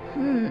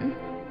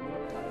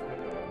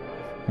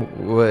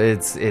 Well,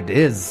 it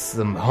is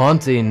some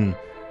haunting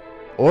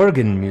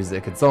organ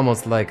music. It's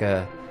almost like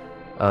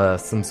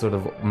some sort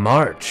of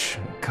march,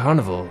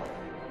 carnival.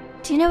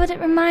 Do you know what it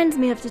reminds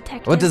me of,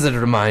 Detective? What does it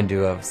remind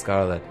you of,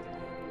 Scarlet?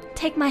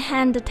 Take my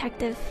hand,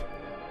 Detective.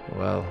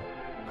 Well,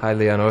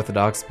 highly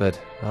unorthodox,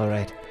 but all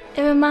right.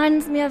 It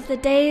reminds me of the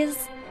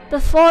days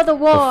before the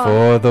war.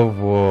 Before the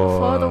war.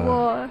 Before the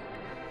war.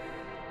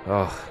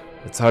 Oh,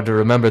 it's hard to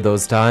remember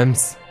those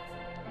times.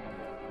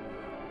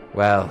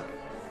 Well,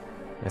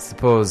 I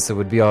suppose it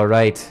would be all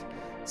right,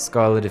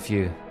 Scarlet, if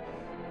you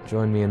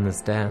join me in this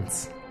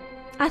dance.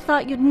 I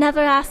thought you'd never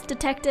ask,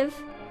 Detective.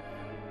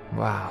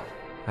 Wow,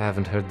 I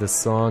haven't heard this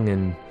song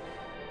in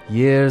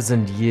years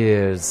and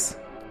years.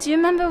 Do you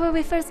remember where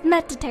we first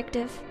met,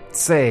 Detective?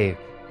 Say,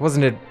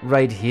 wasn't it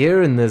right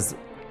here in this...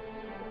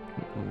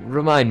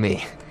 Remind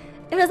me.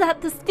 It was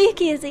at the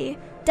Speakeasy,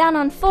 down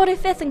on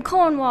 45th and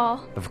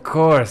Cornwall. Of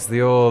course,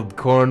 the old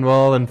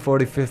Cornwall and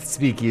 45th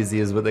Speakeasy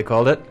is what they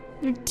called it.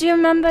 Do you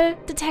remember,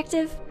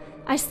 Detective?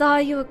 I saw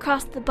you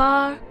across the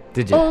bar.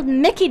 Did you? Old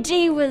Mickey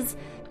G was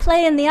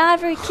playing the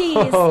Ivory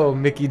Keys. Oh,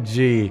 Mickey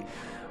G.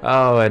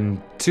 Oh,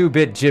 and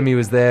 2-Bit Jimmy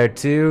was there,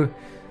 too.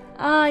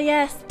 Ah,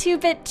 yes,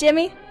 2-Bit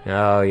Jimmy.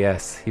 Oh,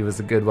 yes, he was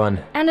a good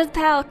one. And his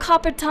pal,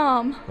 Copper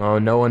Tom. Oh,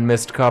 no one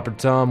missed Copper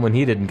Tom when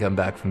he didn't come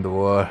back from the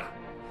war.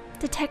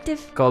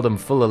 Detective? Called him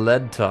Full of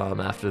Lead Tom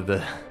after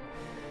the...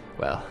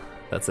 Well,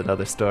 that's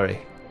another story.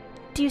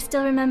 Do you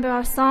still remember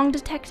our song,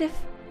 Detective?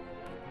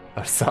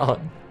 Our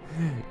song?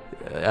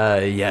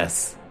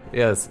 Yes.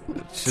 Yes.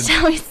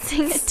 Shall we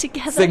sing it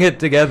together? Sing it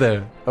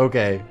together.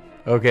 Okay,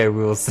 we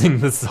will sing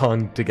the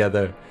song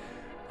together.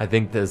 I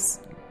think this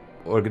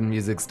organ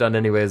music's done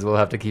anyways, we'll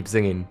have to keep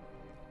singing.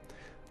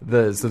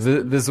 This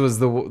was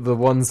the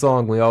one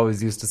song we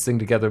always used to sing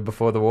together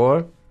before the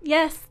war?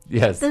 Yes.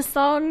 Yes. The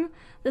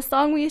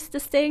song we used to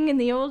sing in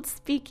the old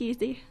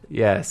Speakeasy.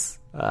 Yes.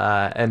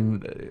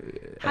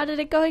 And... How did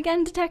it go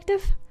again,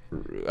 Detective?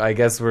 I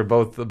guess we're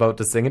both about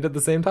to sing it at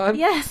the same time?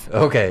 Yes.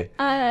 Okay.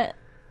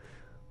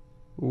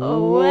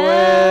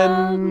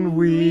 When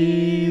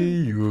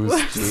we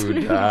used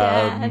to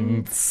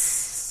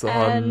dance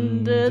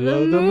under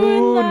the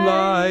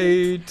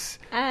moonlight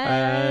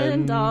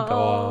and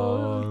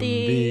all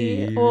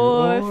the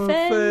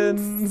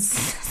orphans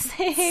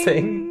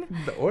sing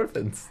the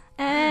orphans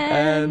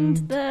and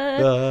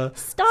the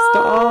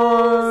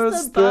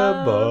stars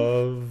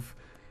above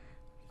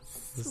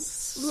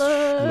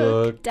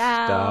look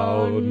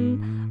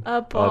down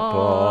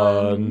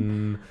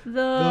upon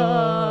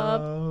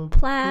the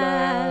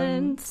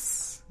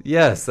plants.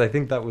 Yes, I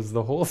think that was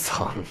the whole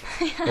song.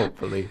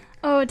 Hopefully.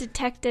 Oh,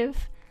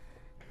 Detective.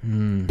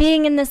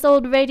 Being in this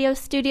old radio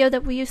studio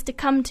that we used to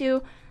come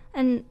to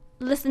and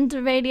listen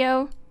to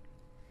radio,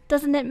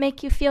 doesn't it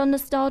make you feel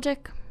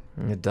nostalgic?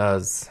 It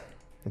does.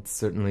 It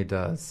certainly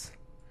does.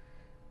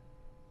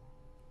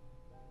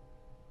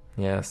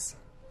 Yes.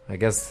 I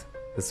guess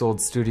this old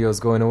studio's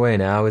going away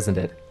now, isn't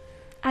it?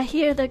 I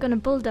hear they're gonna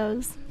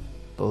bulldoze.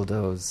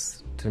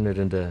 Bulldoze? Turn it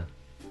into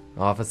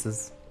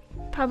offices?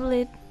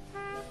 Probably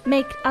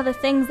make other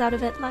things out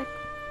of it, like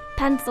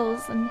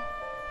pencils and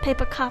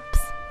paper cups.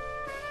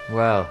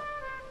 Well,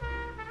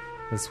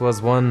 this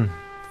was one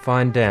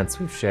fine dance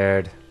we've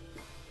shared.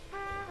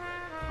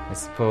 I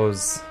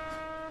suppose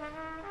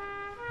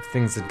if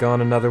things had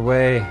gone another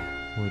way,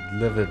 we'd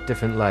live a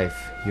different life,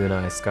 you and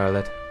I,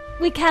 Scarlet.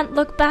 We can't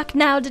look back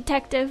now,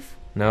 Detective.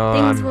 No,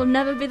 Things will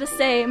never be the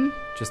same.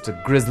 Just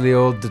a grizzly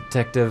old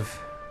detective.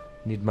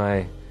 Need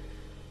my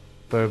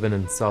bourbon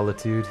and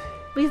solitude.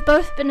 We've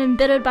both been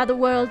embittered by the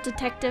world,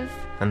 Detective.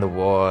 And the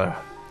war.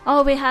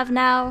 All we have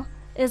now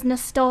is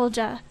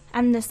nostalgia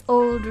and this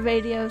old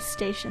radio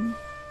station.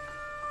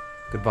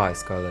 Goodbye,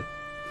 Scarlet.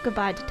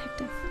 Goodbye,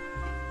 Detective.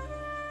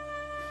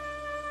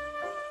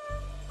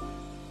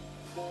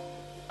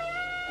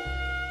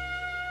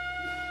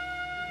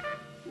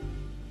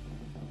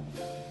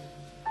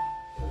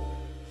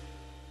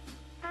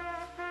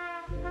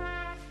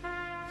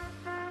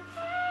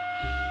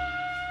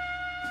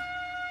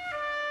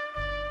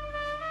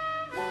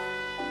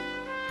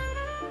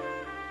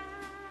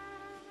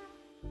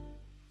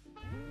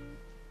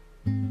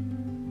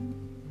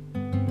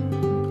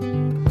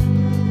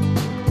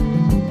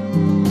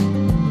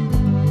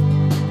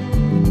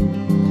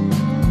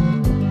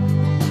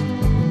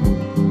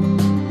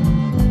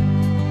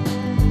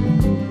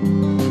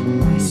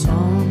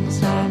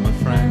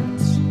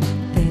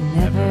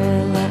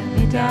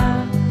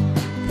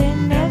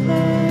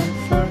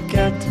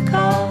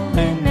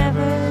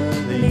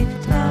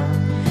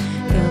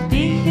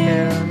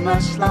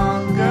 Much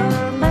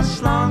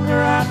longer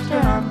after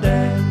I'm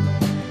dead.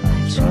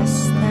 I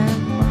trust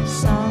them, my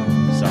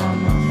songs are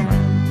my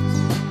friends.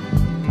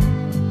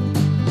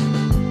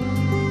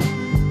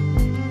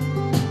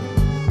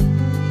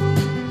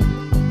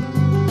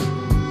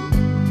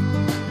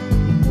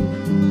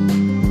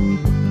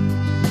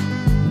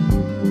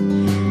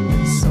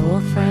 This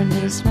old friend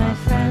is my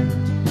friend.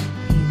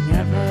 He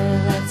never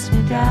lets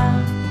me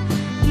down.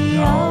 He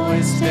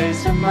always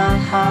stays at my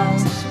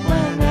house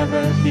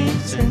whenever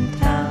he's in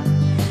town.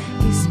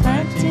 He's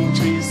planting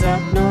trees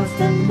up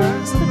north and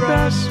burns the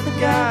brush for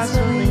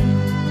gasoline.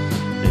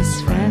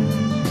 This friend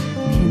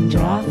can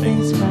draw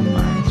things from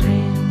my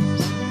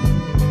dreams.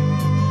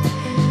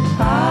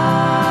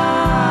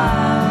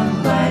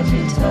 I'm glad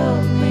you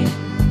told me.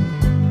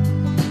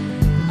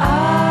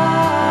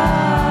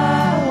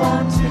 I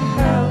want to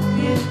help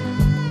you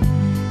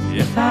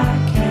if I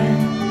can.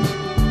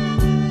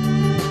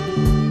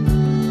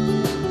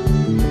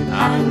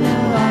 I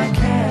know I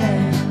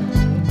can.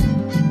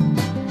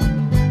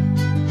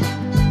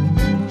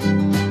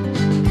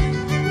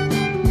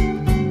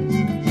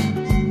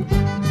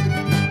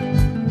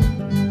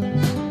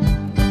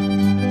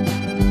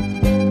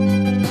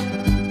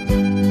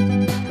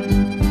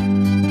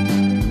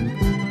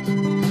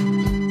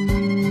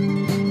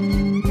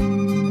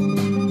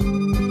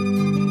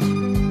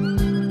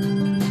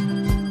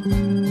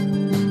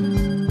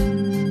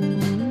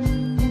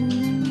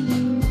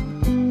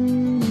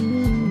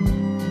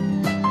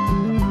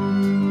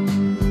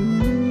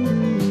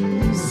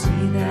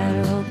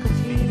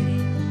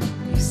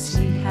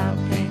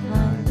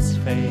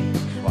 shade.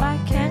 Why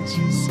can't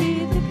you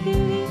see the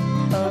beauty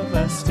of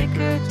a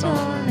sticker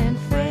torn and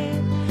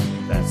frayed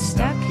that's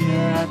stuck here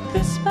at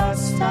this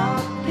bus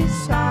stop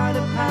beside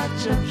a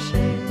patch of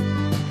shade?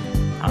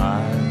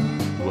 I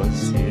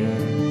was here,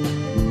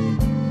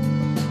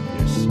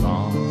 your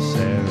small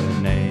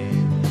serenade.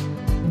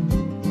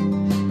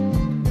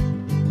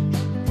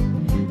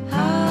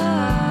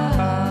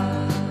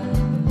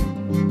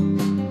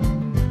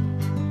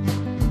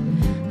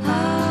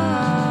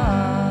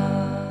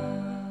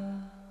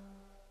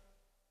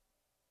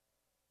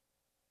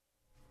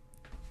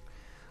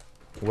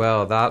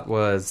 Well, that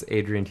was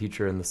Adrian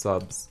Teacher in the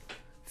Subs,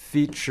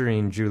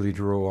 featuring Julie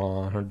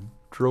Doron.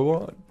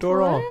 Doron?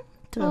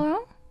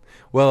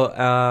 Well,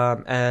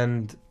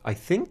 and I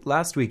think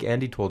last week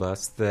Andy told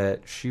us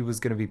that she was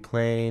going to be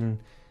playing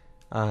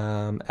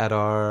at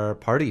our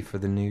party for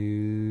the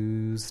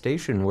new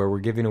station, where we're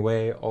giving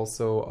away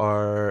also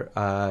our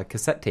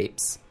cassette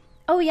tapes.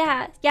 Oh,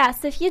 yeah. Yeah,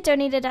 so if you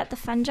donated at the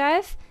fund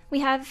drive, we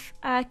have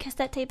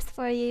cassette tapes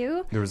for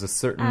you. There was a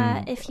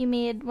certain... if you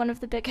made one of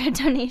the bigger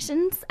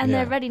donations, and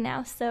they're ready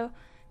now. So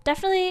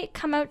definitely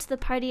come out to the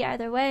party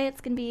either way.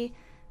 It's going to be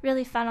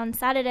really fun on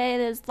Saturday.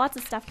 There's lots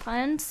of stuff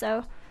planned,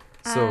 so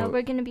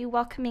we're going to be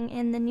welcoming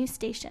in the new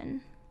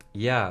station.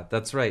 Yeah,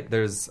 that's right.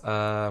 There's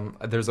a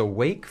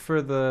wake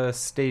for the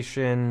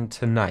station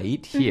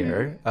tonight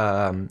here,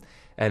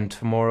 and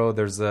tomorrow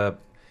there's a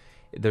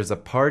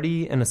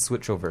party and a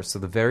switchover. So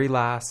the very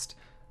last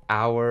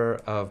hour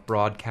of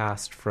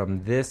broadcast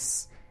from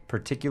this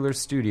particular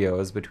studio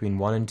is between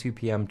 1 and 2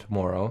 p.m.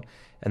 tomorrow,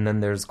 and then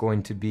there's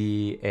going to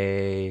be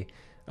a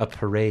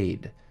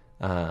parade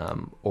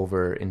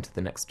over into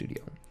the next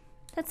studio.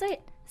 That's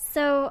right.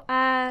 So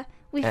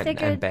we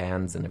figured... And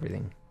bands and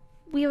everything.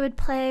 We would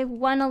play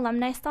one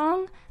alumni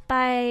song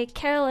by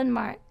Carolyn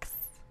Marks.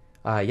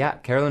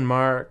 Carolyn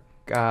Mark,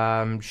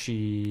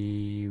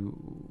 she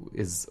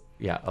is...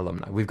 Yeah,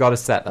 alumni. We've got a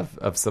set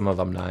of some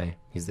alumni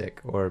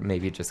music, or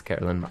maybe just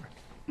Carolyn Mark.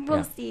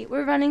 We'll see.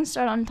 We're running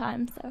short on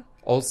time, so.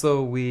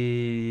 Also,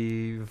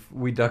 we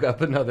dug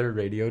up another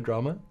radio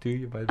drama, too.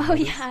 You might have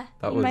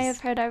you might have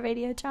heard our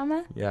radio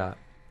drama. Yeah.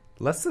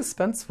 Less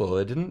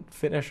suspenseful. It didn't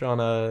finish on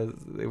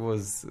it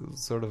was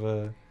sort of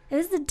a... It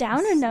was a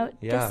downer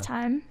note this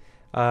time.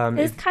 It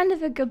was kind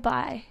of a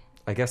goodbye.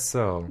 I guess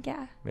so.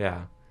 Yeah.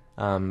 Yeah.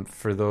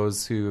 For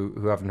those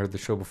who haven't heard the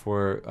show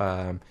before,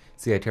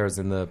 CITR is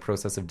in the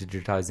process of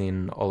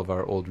digitizing all of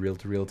our old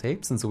reel-to-reel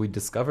tapes, and so we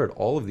discovered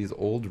all of these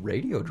old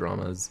radio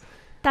dramas.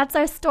 That's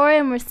our story,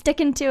 and we're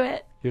sticking to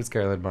it. Here's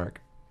Carolyn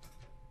Mark.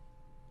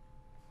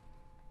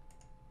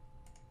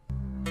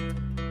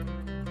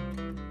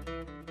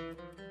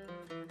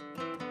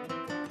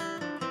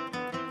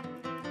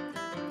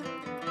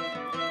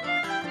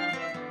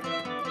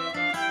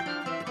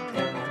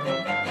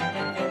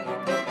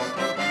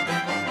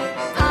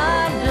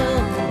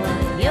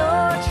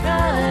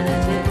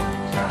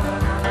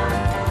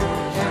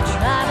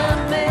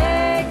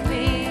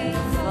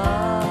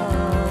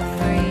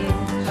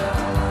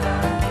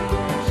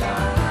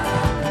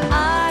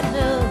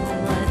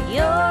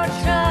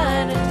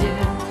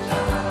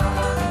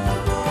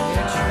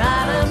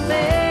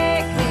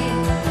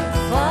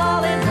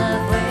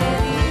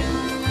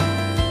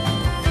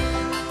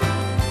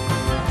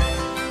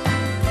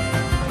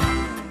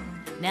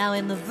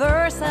 In the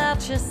verse I'll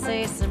just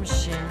say some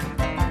shit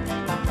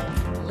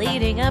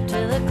leading up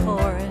to the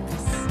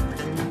chorus,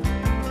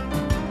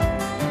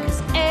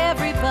 'cause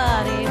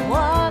everybody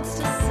wants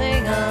to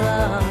sing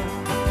along.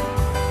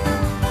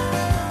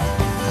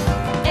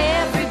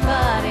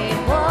 Everybody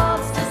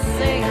wants to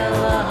sing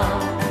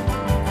along.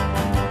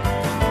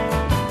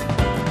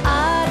 I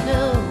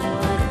know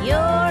what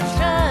you're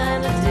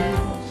trying to do.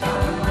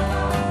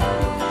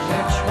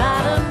 You're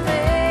trying to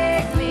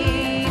make me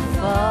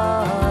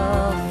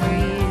fall for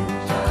you.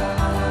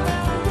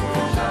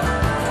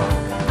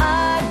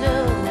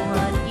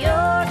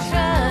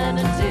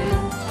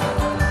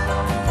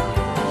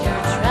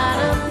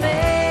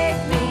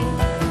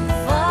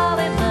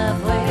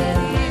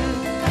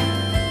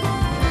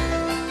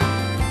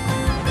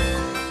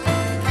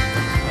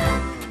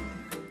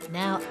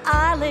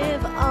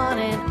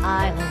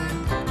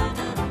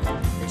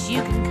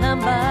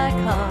 By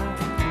car,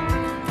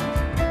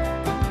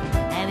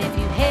 and if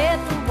you hit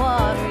the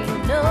water, you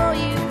know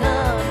you've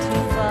gone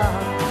too far.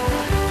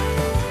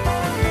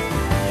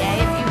 Yeah,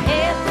 if you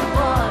hit the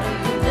water,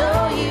 you know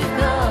you've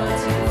gone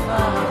too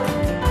far.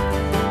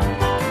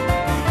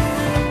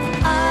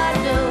 I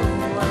know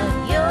what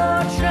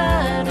you're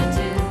trying to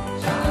do.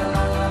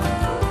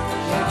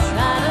 You're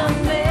trying to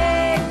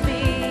make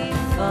me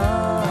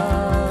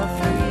fall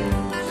for you.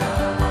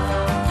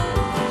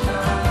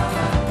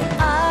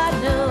 I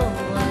know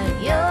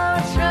you're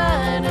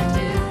trying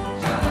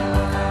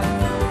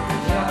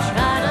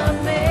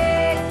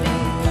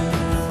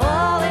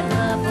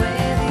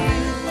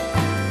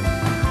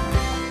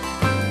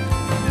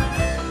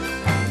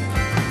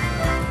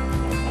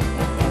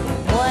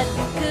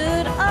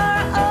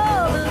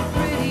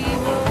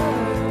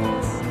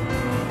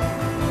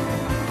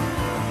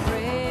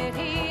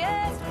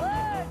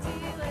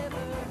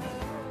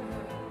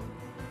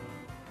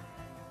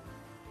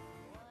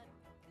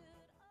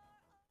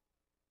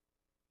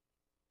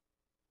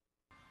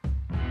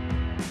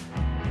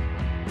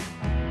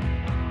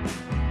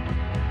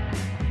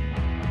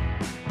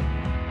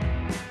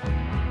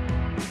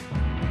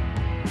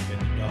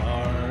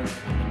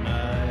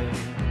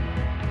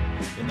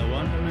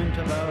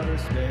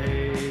first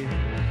day.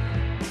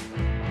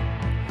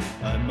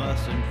 I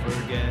mustn't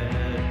forget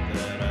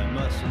that I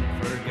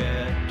mustn't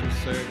forget to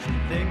search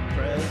and think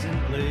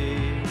presently.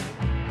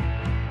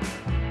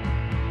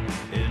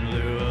 In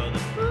lieu of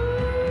the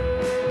moon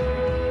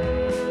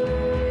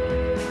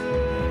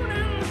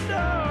in the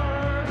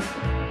dark,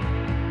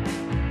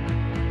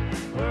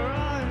 where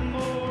I'm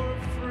more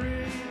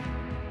free.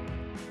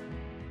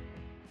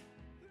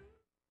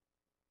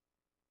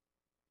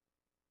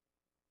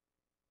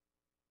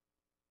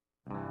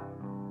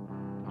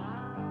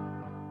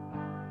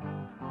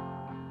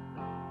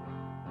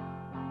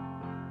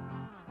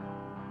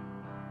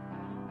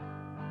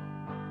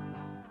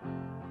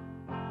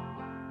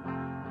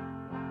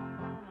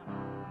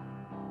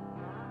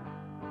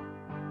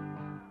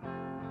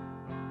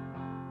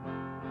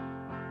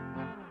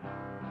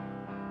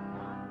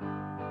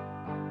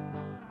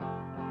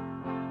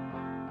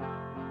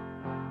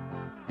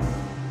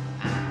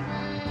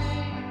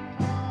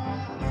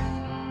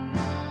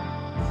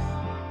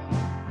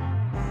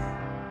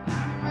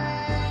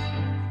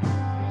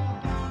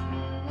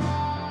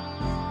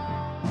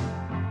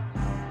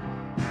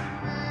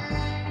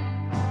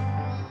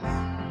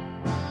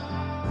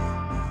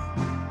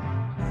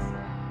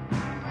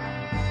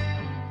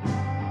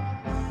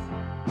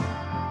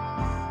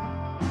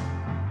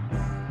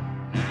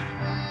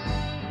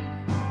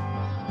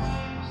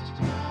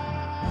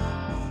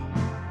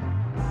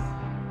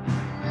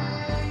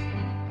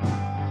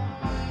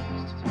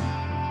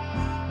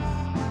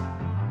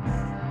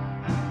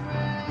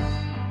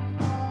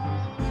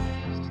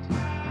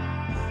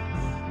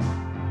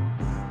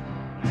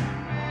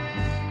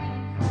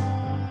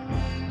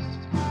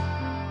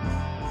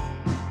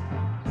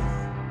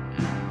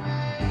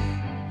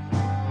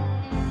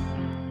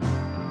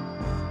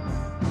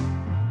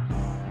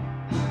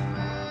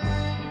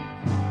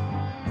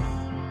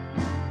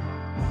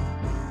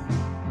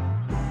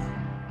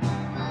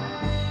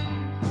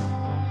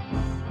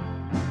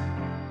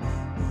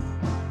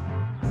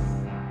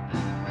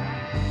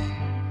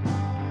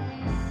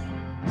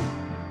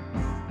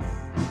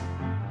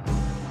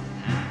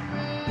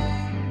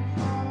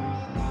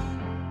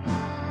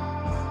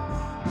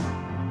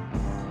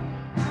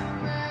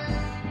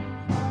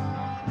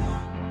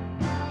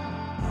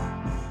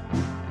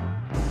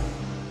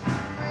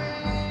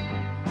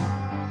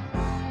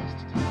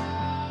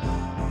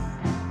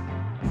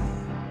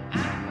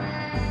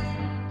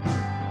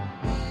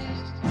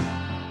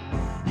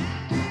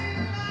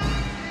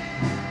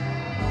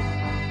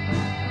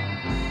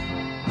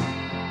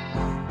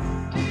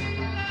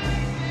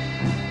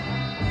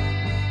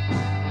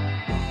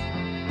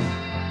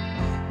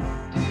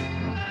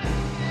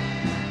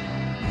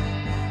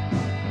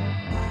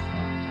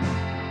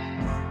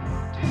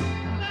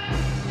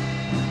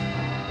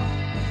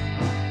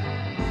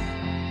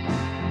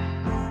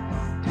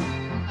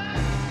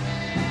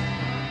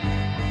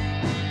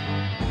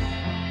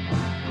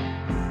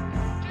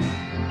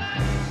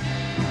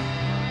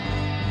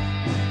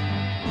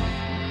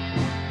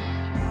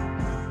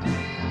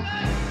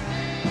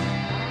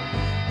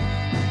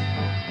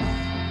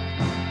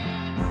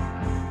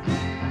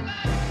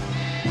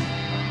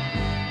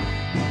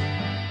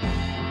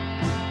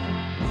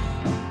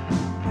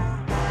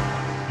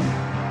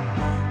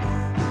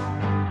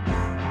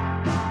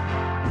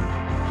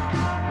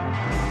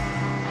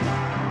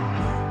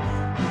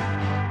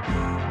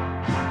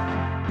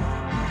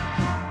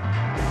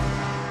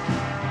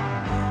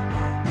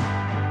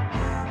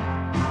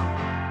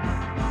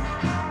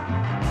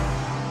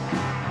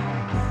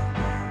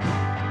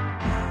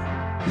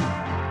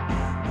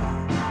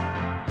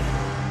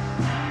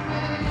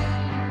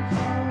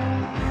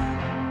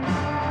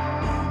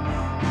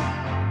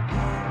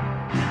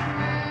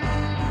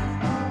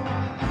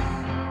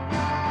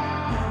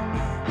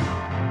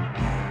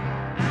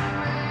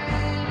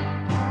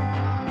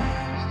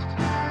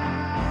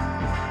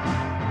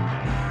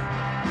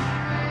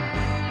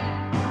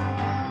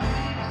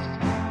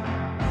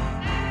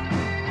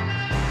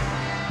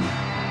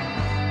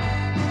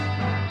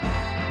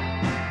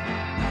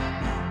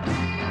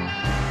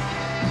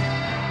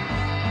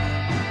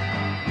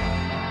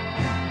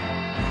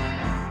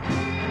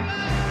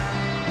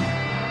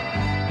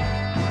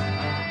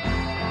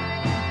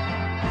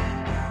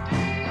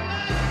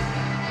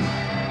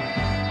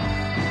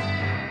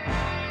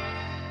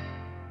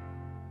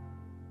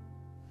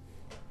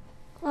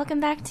 Welcome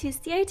back to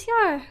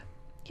CITR.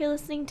 You're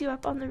listening to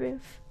Up on the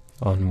Roof.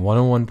 On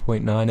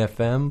 101.9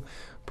 FM,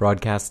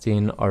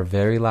 broadcasting our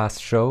very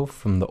last show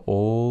from the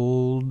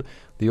old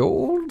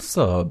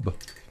sub.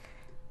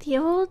 The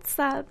old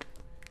sub.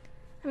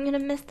 I'm gonna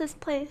miss this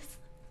place.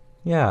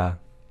 Yeah,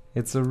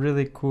 it's a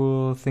really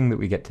cool thing that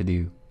we get to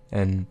do.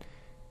 And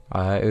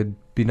it would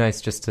be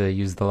nice just to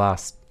use the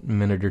last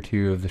minute or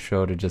two of the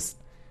show to just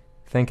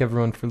thank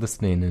everyone for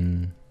listening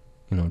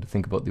and, to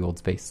think about the old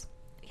space.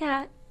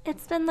 Yeah,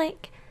 it's been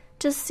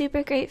just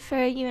super great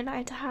for you and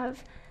I to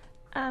have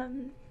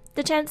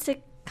the chance to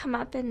come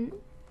up and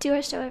do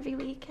our show every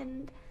week,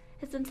 and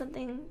it's been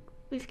something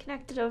we've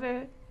connected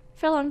over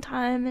for a long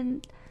time,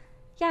 and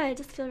yeah, I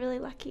just feel really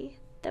lucky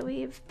that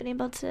we've been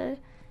able to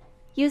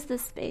use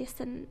this space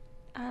and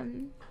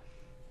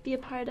be a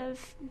part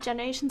of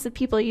generations of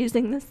people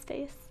using this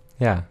space.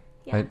 Yeah.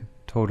 I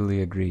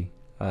totally agree.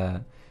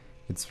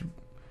 It's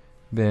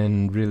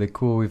been really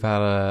cool. We've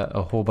had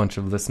a whole bunch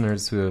of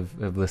listeners who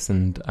have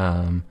listened,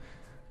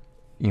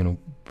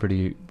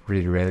 pretty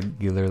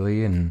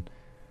regularly, and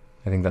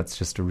I think that's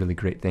just a really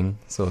great thing.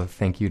 So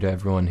thank you to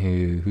everyone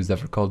who's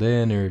ever called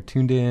in or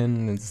tuned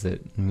in.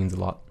 It means a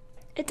lot.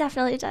 It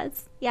definitely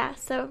does. Yeah,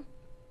 so,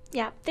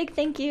 big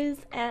thank yous,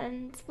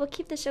 and we'll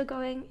keep the show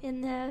going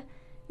in the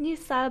new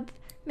sub,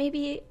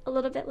 maybe a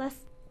little bit less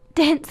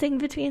dancing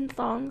between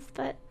songs,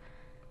 but,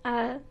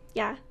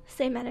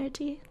 same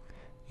energy.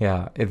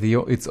 Yeah,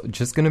 it's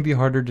just going to be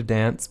harder to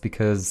dance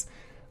because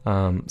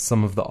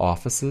some of the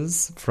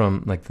offices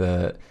from, like,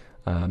 the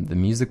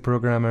music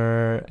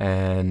programmer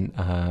and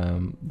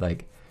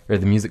or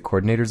the music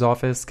coordinator's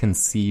office can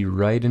see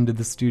right into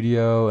the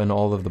studio, and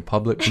all of the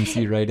public can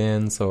see right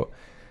in. So,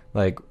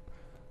 like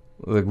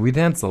we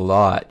dance a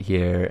lot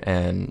here,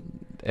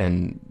 and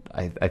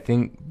I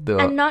think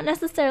and not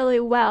necessarily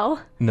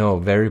well. No,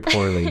 very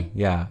poorly.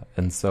 Yeah,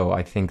 and so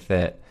I think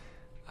that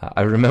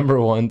I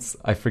remember once,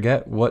 I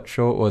forget what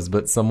show it was,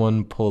 but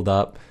someone pulled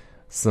up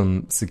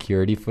some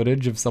security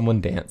footage of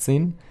someone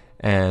dancing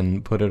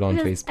and put it on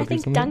Facebook. I think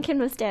or something. Duncan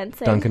was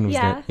dancing.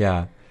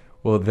 Yeah.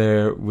 Well,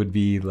 there would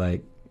be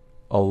like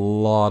a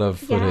lot of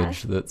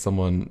footage that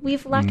someone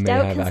we've lucked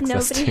out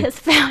because nobody has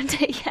found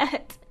it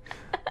yet.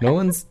 No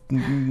one's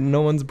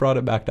brought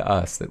it back to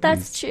us.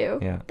 That's true.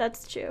 Yeah,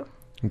 that's true.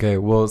 Okay,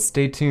 well,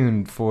 stay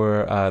tuned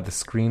for the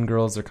Screen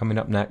Girls are coming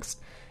up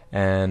next,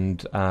 and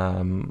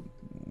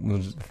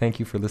thank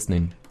you for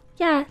listening.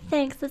 Yeah,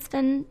 thanks. It's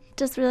been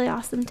just really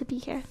awesome to be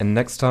here. And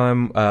next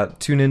time,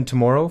 tune in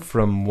tomorrow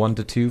from 1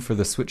 to 2 for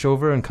the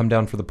switchover and come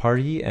down for the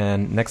party.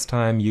 And next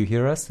time you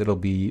hear us, it'll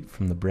be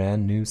from the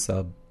brand new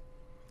sub.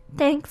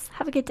 Thanks.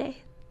 Have a good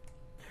day.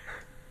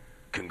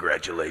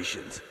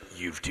 Congratulations.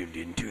 You've tuned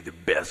into the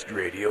best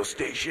radio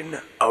station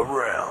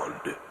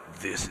around.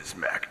 This is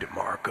Mac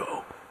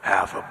DeMarco.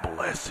 Have a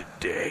blessed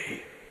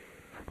day.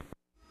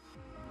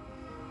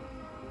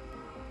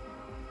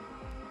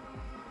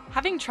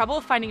 Having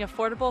trouble finding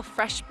affordable,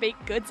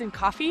 fresh-baked goods and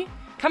coffee?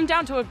 Come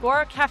down to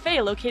Agora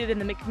Cafe located in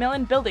the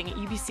McMillan Building at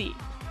UBC.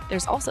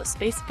 There's also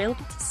space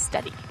available to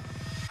study.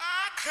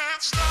 I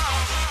can't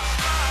stop.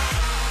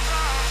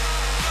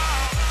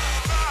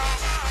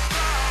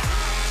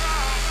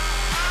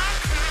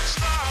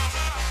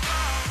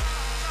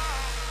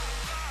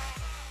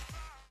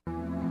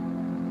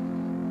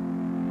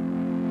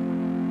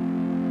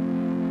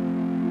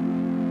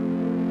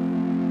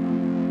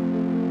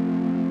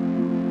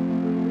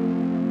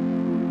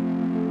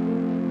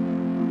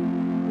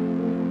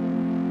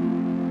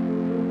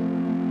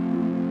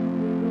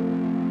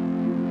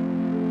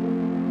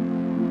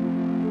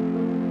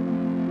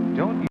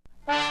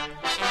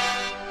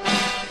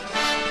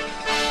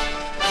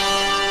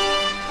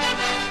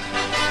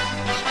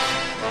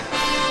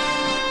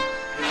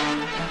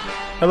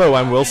 Hello,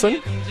 I'm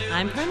Wilson.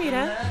 I'm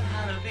Permita.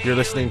 You're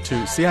listening to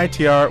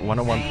CITR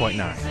 101.9.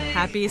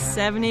 Happy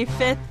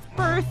 75th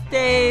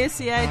birthday,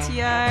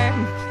 CITR.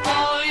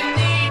 All you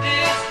need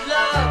is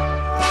love.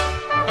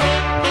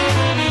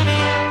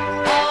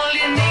 All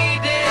you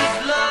need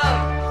is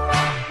love.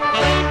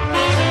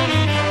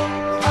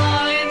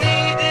 All you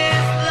need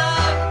is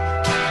love.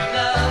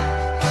 Love.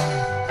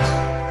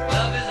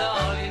 Love is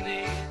all you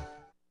need.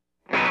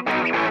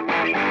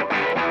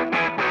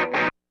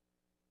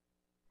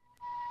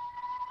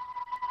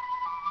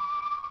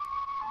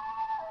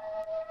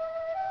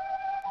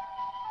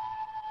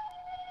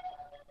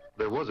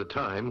 There was a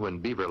time when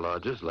beaver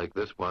lodges like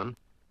this one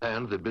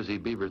and the busy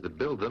beavers that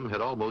build them had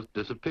almost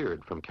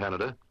disappeared from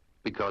Canada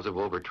because of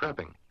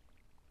overtrapping.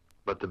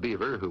 But the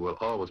beaver, who will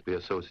always be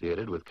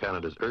associated with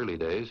Canada's early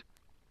days,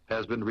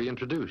 has been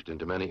reintroduced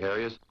into many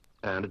areas,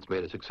 and it's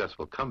made a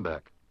successful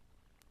comeback.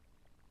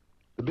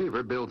 The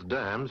beaver builds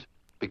dams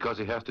because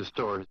he has to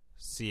store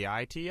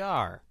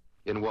CITR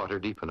in water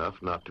deep enough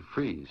not to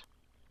freeze.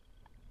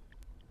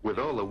 With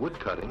all the wood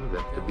cutting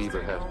that the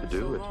beaver has to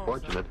do, it's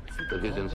fortunate that his